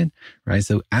experiment, right?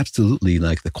 So absolutely,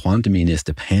 like, the quantum-iness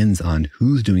depends on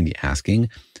who's doing the asking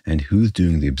and who's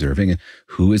doing the observing and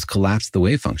who has collapsed the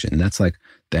wave function. And that's like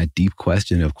that deep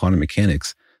question of quantum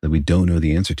mechanics that we don't know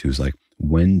the answer to is like,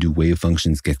 when do wave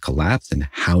functions get collapsed and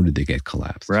how did they get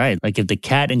collapsed? Right. Like, if the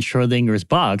cat in Schrodinger's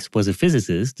box was a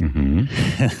physicist,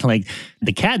 like,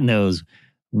 the cat knows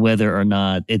whether or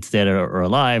not it's dead or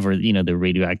alive, or, the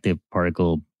radioactive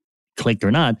particle clicked or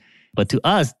not. But to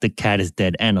us, the cat is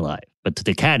dead and alive. But to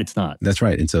the cat, it's not. That's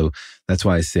right. And so that's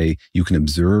why I say you can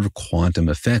observe quantum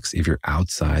effects if you're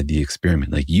outside the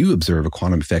experiment. Like, you observe a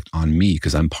quantum effect on me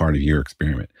because I'm part of your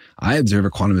experiment. I observe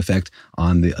a quantum effect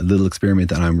on the little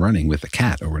experiment that I'm running with the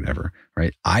cat or whatever,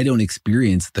 right? I don't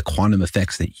experience the quantum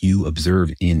effects that you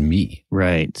observe in me.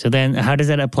 Right. So then how does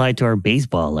that apply to our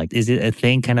baseball? Like, is it a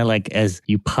thing kind of like as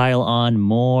you pile on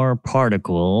more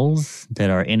particles that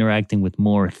are interacting with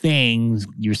more things,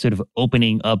 you're sort of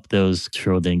opening up those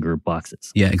Schrodinger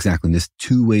boxes? Yeah, exactly. And there's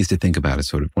two ways to think about it,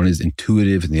 sort of. One is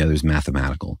intuitive and the other is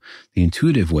mathematical. The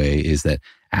intuitive way is that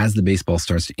as the baseball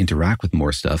starts to interact with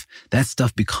more stuff, that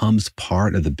stuff becomes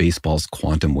part of the baseball's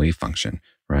quantum wave function,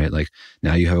 right? Like,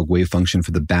 now you have a wave function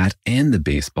for the bat and the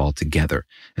baseball together.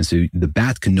 And so the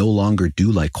bat can no longer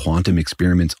do like quantum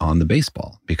experiments on the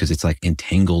baseball because it's like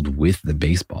entangled with the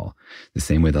baseball, the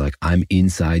same way that like I'm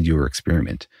inside your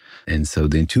experiment. And so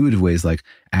the intuitive way is like,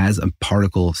 as a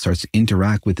particle starts to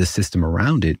interact with the system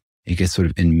around it, it gets sort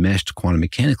of enmeshed quantum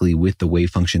mechanically with the wave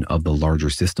function of the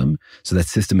larger system. So that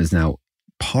system is now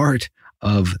part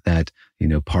of that,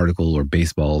 particle or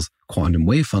baseball's quantum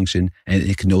wave function, and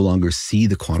it can no longer see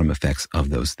the quantum effects of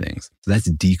those things. So that's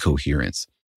decoherence.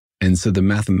 And so the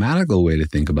mathematical way to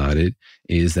think about it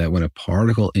is that when a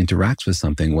particle interacts with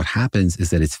something, what happens is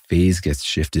that its phase gets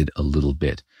shifted a little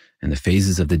bit. And the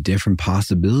phases of the different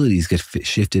possibilities get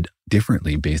shifted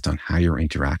differently based on how you're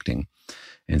interacting.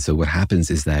 And so what happens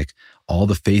is that all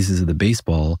the phases of the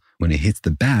baseball, when it hits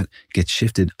the bat, get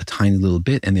shifted a tiny little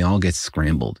bit and they all get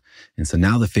scrambled. And so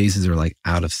now the phases are like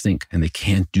out of sync and they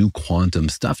can't do quantum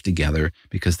stuff together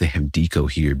because they have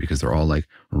decohered, because they're all like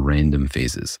random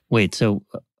phases. Wait, so,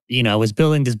 I was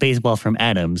building this baseball from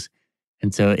atoms.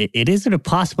 And so it is sort of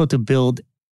possible to build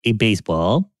a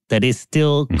baseball that is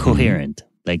still coherent.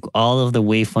 Like, all of the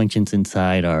wave functions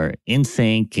inside are in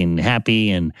sync and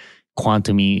happy and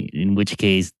quantum-y, in which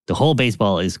case the whole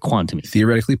baseball is quantum-y.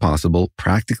 Theoretically possible,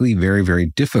 practically very, very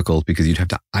difficult because you'd have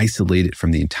to isolate it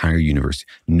from the entire universe.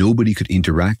 Nobody could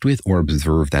interact with or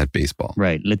observe that baseball.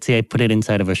 Right. Let's say I put it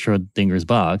inside of a Schrodinger's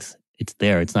box. It's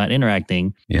there. It's not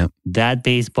interacting. Yeah. That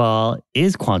baseball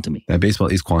is quantum-y. That baseball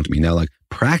is quantum-y. Now, like,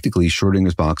 practically,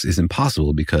 Schrodinger's box is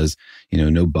impossible because,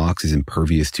 no box is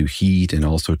impervious to heat and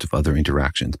all sorts of other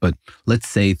interactions. But let's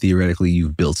say theoretically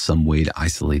you've built some way to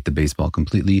isolate the baseball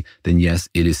completely, then yes,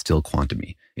 it is still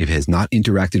quantum-y if it has not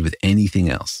interacted with anything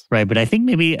else. Right. But I think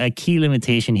maybe a key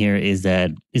limitation here is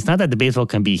that it's not that the baseball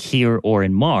can be here or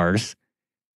in Mars.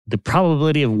 The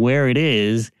probability of where it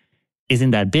is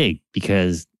isn't that big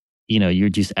because, you're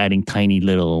just adding tiny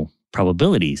little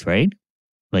probabilities, right?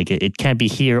 Like, it can't be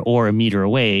here or a meter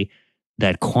away.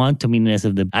 that quantuminess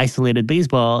of the isolated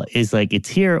baseball is like it's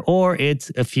here or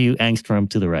it's a few angstrom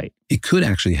to the right. It could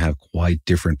actually have quite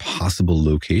different possible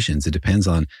locations. It depends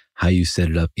on how you set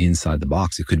it up inside the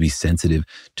box. It could be sensitive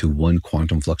to one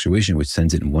quantum fluctuation, which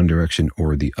sends it in one direction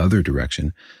or the other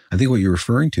direction. I think what you're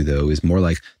referring to, though, is more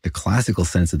like the classical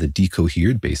sense of the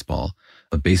decohered baseball,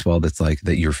 a baseball that's like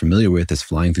that you're familiar with, that's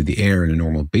flying through the air in a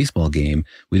normal baseball game.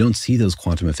 We don't see those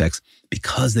quantum effects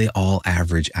because they all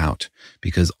average out,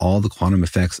 because all the quantum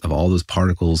effects of all those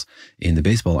particles in the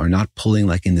baseball are not pulling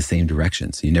like in the same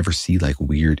direction. So you never see like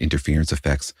weird interference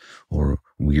effects or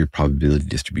weird probability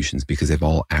distributions because they've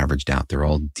all averaged out. They're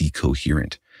all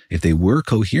decoherent. If they were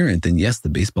coherent, then yes, the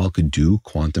baseball could do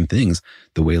quantum things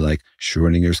the way like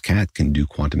Schrodinger's cat can do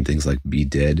quantum things like be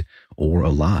dead or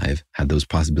alive, had those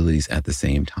possibilities at the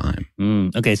same time.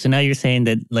 Okay, so now you're saying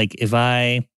that like if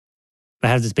I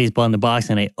have this baseball in the box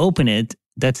and I open it,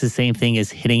 that's the same thing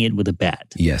as hitting it with a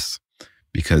bat. Yes,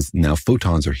 because now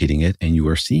photons are hitting it and you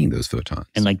are seeing those photons.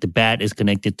 And like the bat is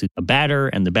connected to a batter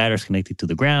and the batter is connected to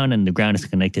the ground and the ground is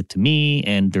connected to me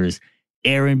and there's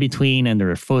air in between and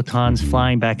there are photons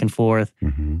flying back and forth,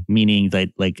 meaning that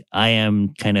like I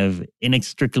am kind of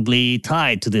inextricably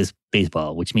tied to this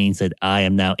baseball, which means that I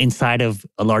am now inside of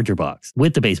a larger box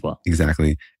with the baseball.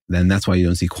 Exactly. Then that's why you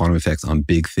don't see quantum effects on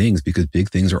big things, because big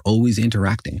things are always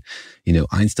interacting. You know,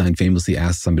 Einstein famously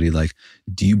asked somebody like,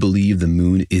 do you believe the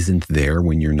moon isn't there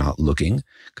when you're not looking?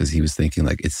 Because he was thinking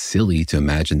like, it's silly to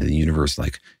imagine that the universe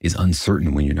like is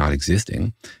uncertain when you're not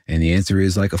existing. And the answer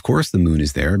is like, of course the moon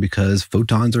is there because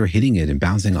photons are hitting it and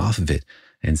bouncing off of it.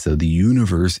 And so the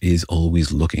universe is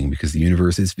always looking because the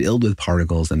universe is filled with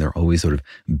particles and they're always sort of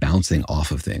bouncing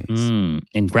off of things.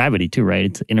 And gravity too, right?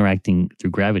 It's interacting through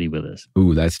gravity with us.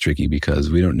 Ooh, that's tricky because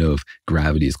we don't know if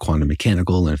gravity is quantum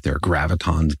mechanical and if there are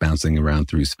gravitons bouncing around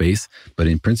through space. But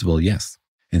in principle, yes.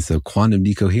 And so quantum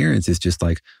decoherence is just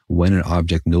like when an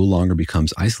object no longer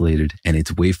becomes isolated and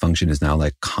its wave function is now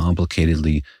like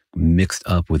complicatedly mixed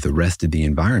up with the rest of the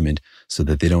environment so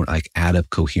that they don't like add up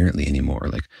coherently anymore.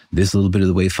 Like this little bit of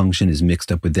the wave function is mixed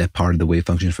up with that part of the wave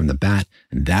function from the bat,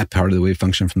 and that part of the wave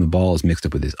function from the ball is mixed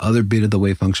up with this other bit of the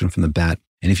wave function from the bat.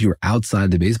 And if you were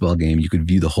outside the baseball game, you could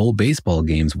view the whole baseball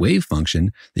game's wave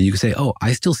function. Then you could say, oh,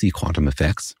 I still see quantum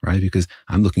effects, right? Because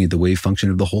I'm looking at the wave function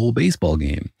of the whole baseball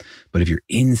game. But if you're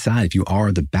inside, if you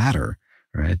are the batter,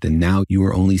 right, then now you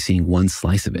are only seeing one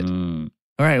slice of it. All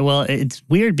right. Well, it's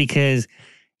weird because,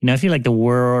 you know, I feel like the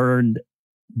word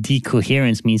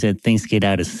decoherence means that things get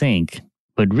out of sync.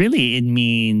 But really, it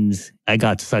means I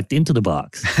got sucked into the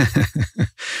box.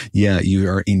 Yeah, you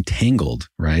are entangled,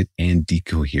 right? And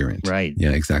decoherent. Right.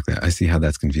 Yeah, exactly. I see how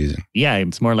that's confusing. Yeah,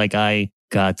 it's more like I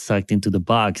got sucked into the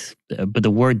box. But the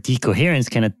word decoherence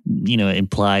kind of, you know,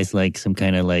 implies like some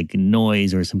kind of like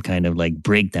noise or some kind of like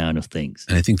breakdown of things.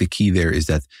 And I think the key there is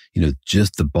that, you know,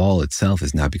 just the ball itself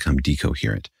has now become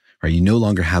decoherent. Right? You no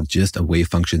longer have just a wave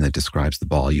function that describes the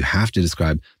ball. You have to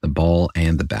describe the ball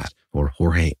and the bat, or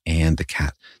Jorge and the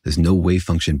cat. There's no wave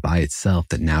function by itself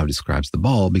that now describes the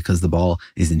ball because the ball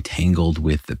is entangled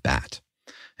with the bat.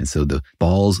 And so the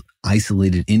ball's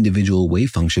isolated individual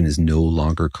wave function is no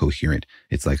longer coherent.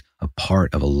 It's like a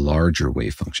part of a larger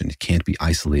wave function. It can't be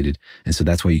isolated. And so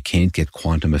that's why you can't get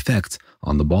quantum effects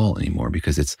on the ball anymore,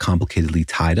 because it's complicatedly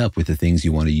tied up with the things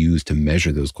you want to use to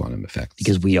measure those quantum effects.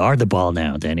 Because we are the ball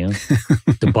now, Daniel.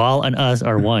 The ball and us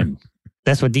are one.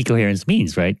 That's what decoherence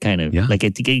means, right? Kind of. Yeah. Like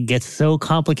it gets so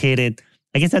complicated.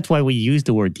 I guess that's why we use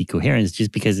the word decoherence,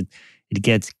 just because it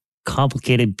gets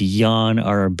complicated beyond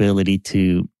our ability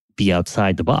to be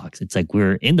outside the box. It's like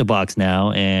we're in the box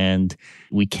now and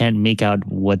we can't make out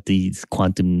what these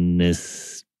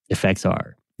quantumness effects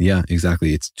are. Yeah,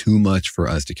 exactly. It's too much for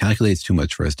us to calculate. It's too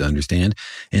much for us to understand.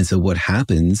 And so what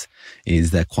happens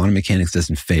is that quantum mechanics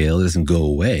doesn't fail. It doesn't go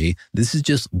away. This is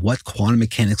just what quantum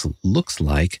mechanics looks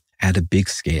like at a big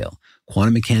scale.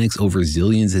 Quantum mechanics over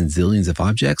zillions and zillions of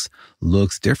objects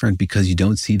looks different because you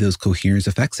don't see those coherence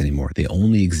effects anymore. They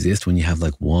only exist when you have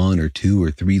like one or two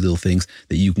or three little things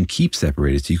that you can keep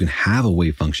separated so you can have a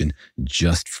wave function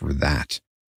just for that.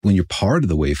 When you're part of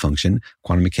the wave function,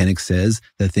 quantum mechanics says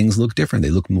that things look different. They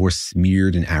look more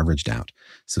smeared and averaged out.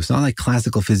 So it's not like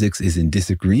classical physics is in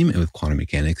disagreement with quantum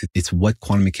mechanics. It's what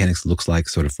quantum mechanics looks like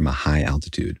sort of from a high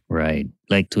altitude. Right.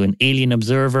 Like to an alien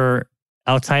observer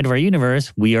outside of our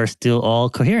universe, we are still all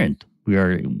coherent. We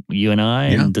are, you and I,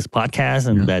 and this podcast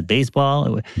and that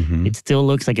baseball. It still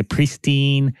looks like a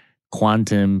pristine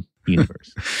quantum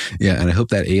universe. Yeah, and I hope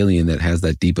that alien that has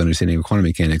that deep understanding of quantum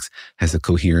mechanics has a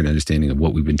coherent understanding of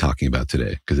what we've been talking about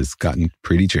today, because it's gotten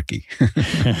pretty tricky.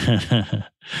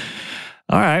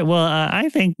 All right. Well, I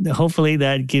think hopefully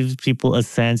that gives people a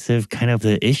sense of kind of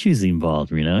the issues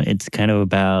involved. It's kind of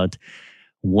about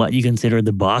what you consider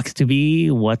the box to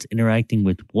be, what's interacting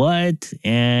with what,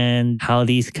 and how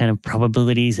these kind of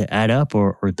probabilities add up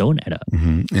or don't add up.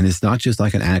 Mm-hmm. And it's not just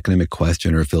like an academic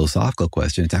question or a philosophical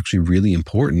question. It's actually really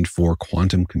important for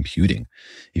quantum computing.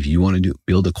 If you want to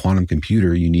build a quantum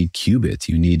computer, you need qubits.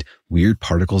 You need weird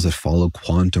particles that follow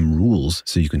quantum rules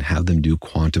so you can have them do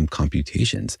quantum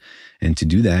computations. And to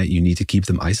do that, you need to keep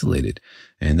them isolated.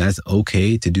 And that's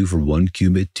okay to do for 1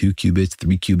 qubit, 2 qubits,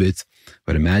 3 qubits.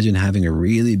 But imagine having a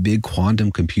really big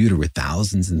quantum computer with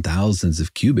thousands and thousands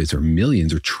of qubits or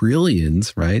millions or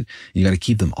trillions, right? You got to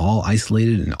keep them all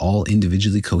isolated and all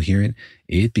individually coherent.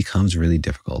 It becomes really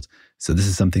difficult. So this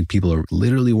is something people are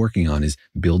literally working on, is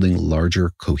building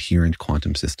larger coherent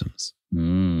quantum systems.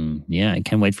 Yeah, I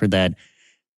can't wait for that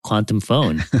quantum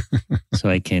phone so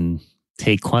I can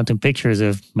take quantum pictures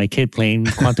of my kid playing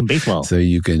quantum baseball. So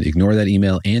you can ignore that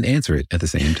email and answer it at the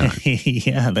same time.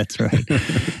 Yeah, that's right.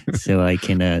 So I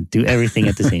can do everything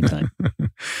at the same time.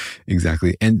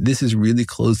 Exactly. And this is really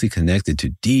closely connected to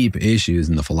deep issues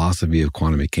in the philosophy of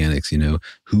quantum mechanics.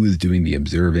 Who is doing the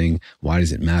observing? Why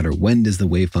does it matter? When does the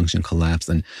wave function collapse?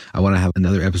 And I want to have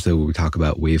another episode where we talk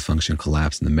about wave function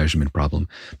collapse and the measurement problem.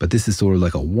 But this is sort of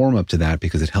like a warm up to that,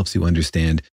 because it helps you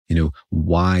understand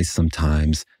why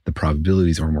sometimes the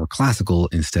probabilities are more classical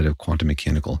instead of quantum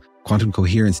mechanical. Quantum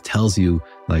coherence tells you,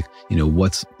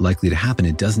 what's likely to happen.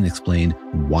 It doesn't explain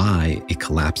why it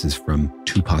collapses from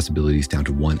 2 possibilities down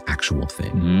to 1 actual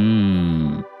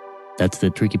thing. That's the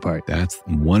tricky part. That's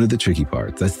one of the tricky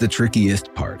parts. That's the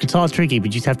trickiest part. It's all tricky, but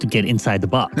you just have to get inside the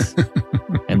box.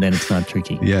 And then it's not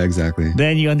tricky. Yeah, exactly.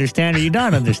 Then you understand or you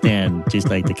don't understand, just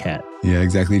like the cat. Yeah,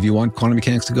 exactly. If you want quantum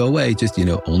mechanics to go away, just,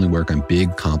 only work on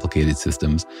big, complicated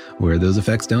systems where those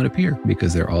effects don't appear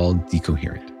because they're all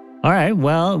decoherent. All right.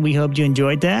 Well, we hope you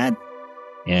enjoyed that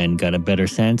and got a better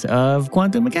sense of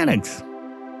quantum mechanics.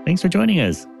 Thanks for joining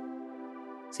us.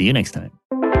 See you next time.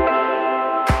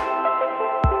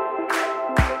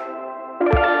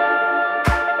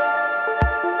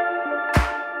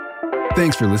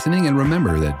 Thanks for listening, and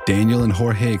remember that Daniel and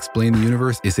Jorge Explain the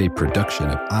Universe is a production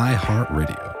of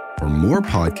iHeartRadio. For more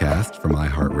podcasts from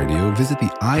iHeartRadio, visit the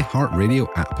iHeartRadio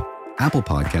app, Apple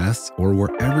Podcasts, or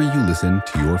wherever you listen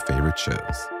to your favorite shows.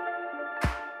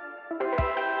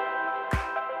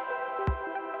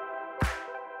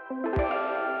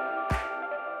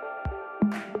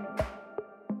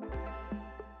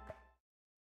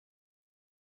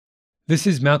 This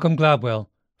is Malcolm Gladwell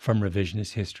from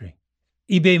Revisionist History.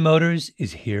 eBay Motors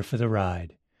is here for the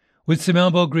ride. With some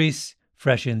elbow grease,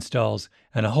 fresh installs,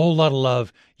 and a whole lot of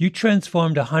love, you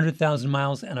transformed 100,000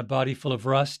 miles and a body full of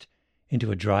rust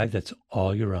into a drive that's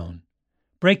all your own.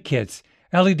 Brake kits,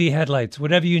 LED headlights,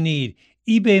 whatever you need,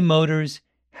 eBay Motors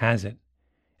has it.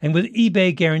 And with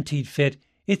eBay Guaranteed Fit,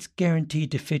 it's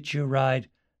guaranteed to fit your ride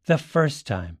the first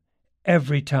time,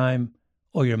 every time,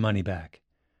 or your money back.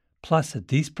 Plus, at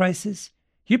these prices,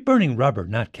 you're burning rubber,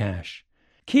 not cash.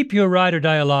 Keep your ride or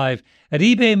die alive at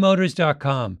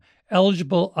ebaymotors.com.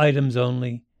 Eligible items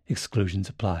only. Exclusions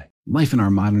apply. Life in our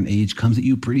modern age comes at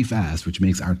you pretty fast, which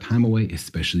makes our time away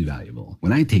especially valuable.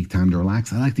 When I take time to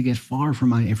relax, I like to get far from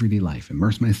my everyday life,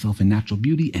 immerse myself in natural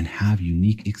beauty, and have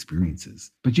unique experiences.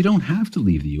 But you don't have to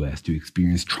leave the U.S. to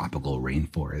experience tropical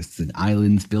rainforests and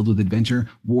islands filled with adventure,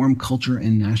 warm culture,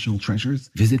 and national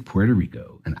treasures. Visit Puerto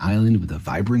Rico, an island with a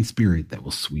vibrant spirit that will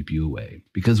sweep you away.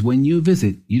 Because when you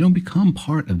visit, you don't become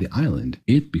part of the island,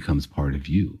 it becomes part of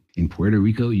you. In Puerto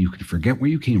Rico, you can forget where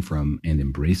you came from and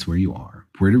embrace where you are.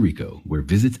 Puerto Rico, where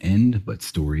visits end, but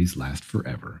stories last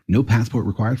forever. No passport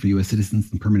required for U.S. citizens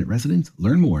and permanent residents.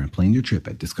 Learn more and plan your trip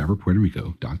at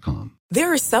discoverpuertorico.com.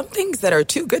 There are some things that are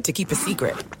too good to keep a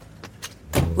secret.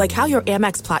 Like how your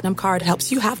Amex Platinum card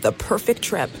helps you have the perfect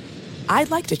trip.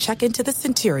 I'd like to check into the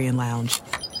Centurion Lounge.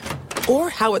 Or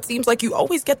how it seems like you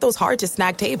always get those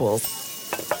hard-to-snag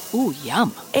tables. Ooh,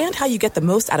 yum. And how you get the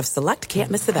most out of select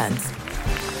can't-miss events.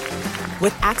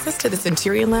 With access to the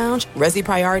Centurion Lounge, Resi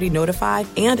Priority Notify,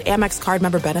 and Amex card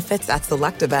member benefits at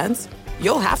select events,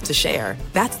 you'll have to share.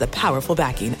 That's the powerful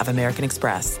backing of American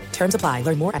Express. Terms apply.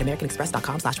 Learn more at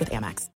americanexpress.com/withAmex.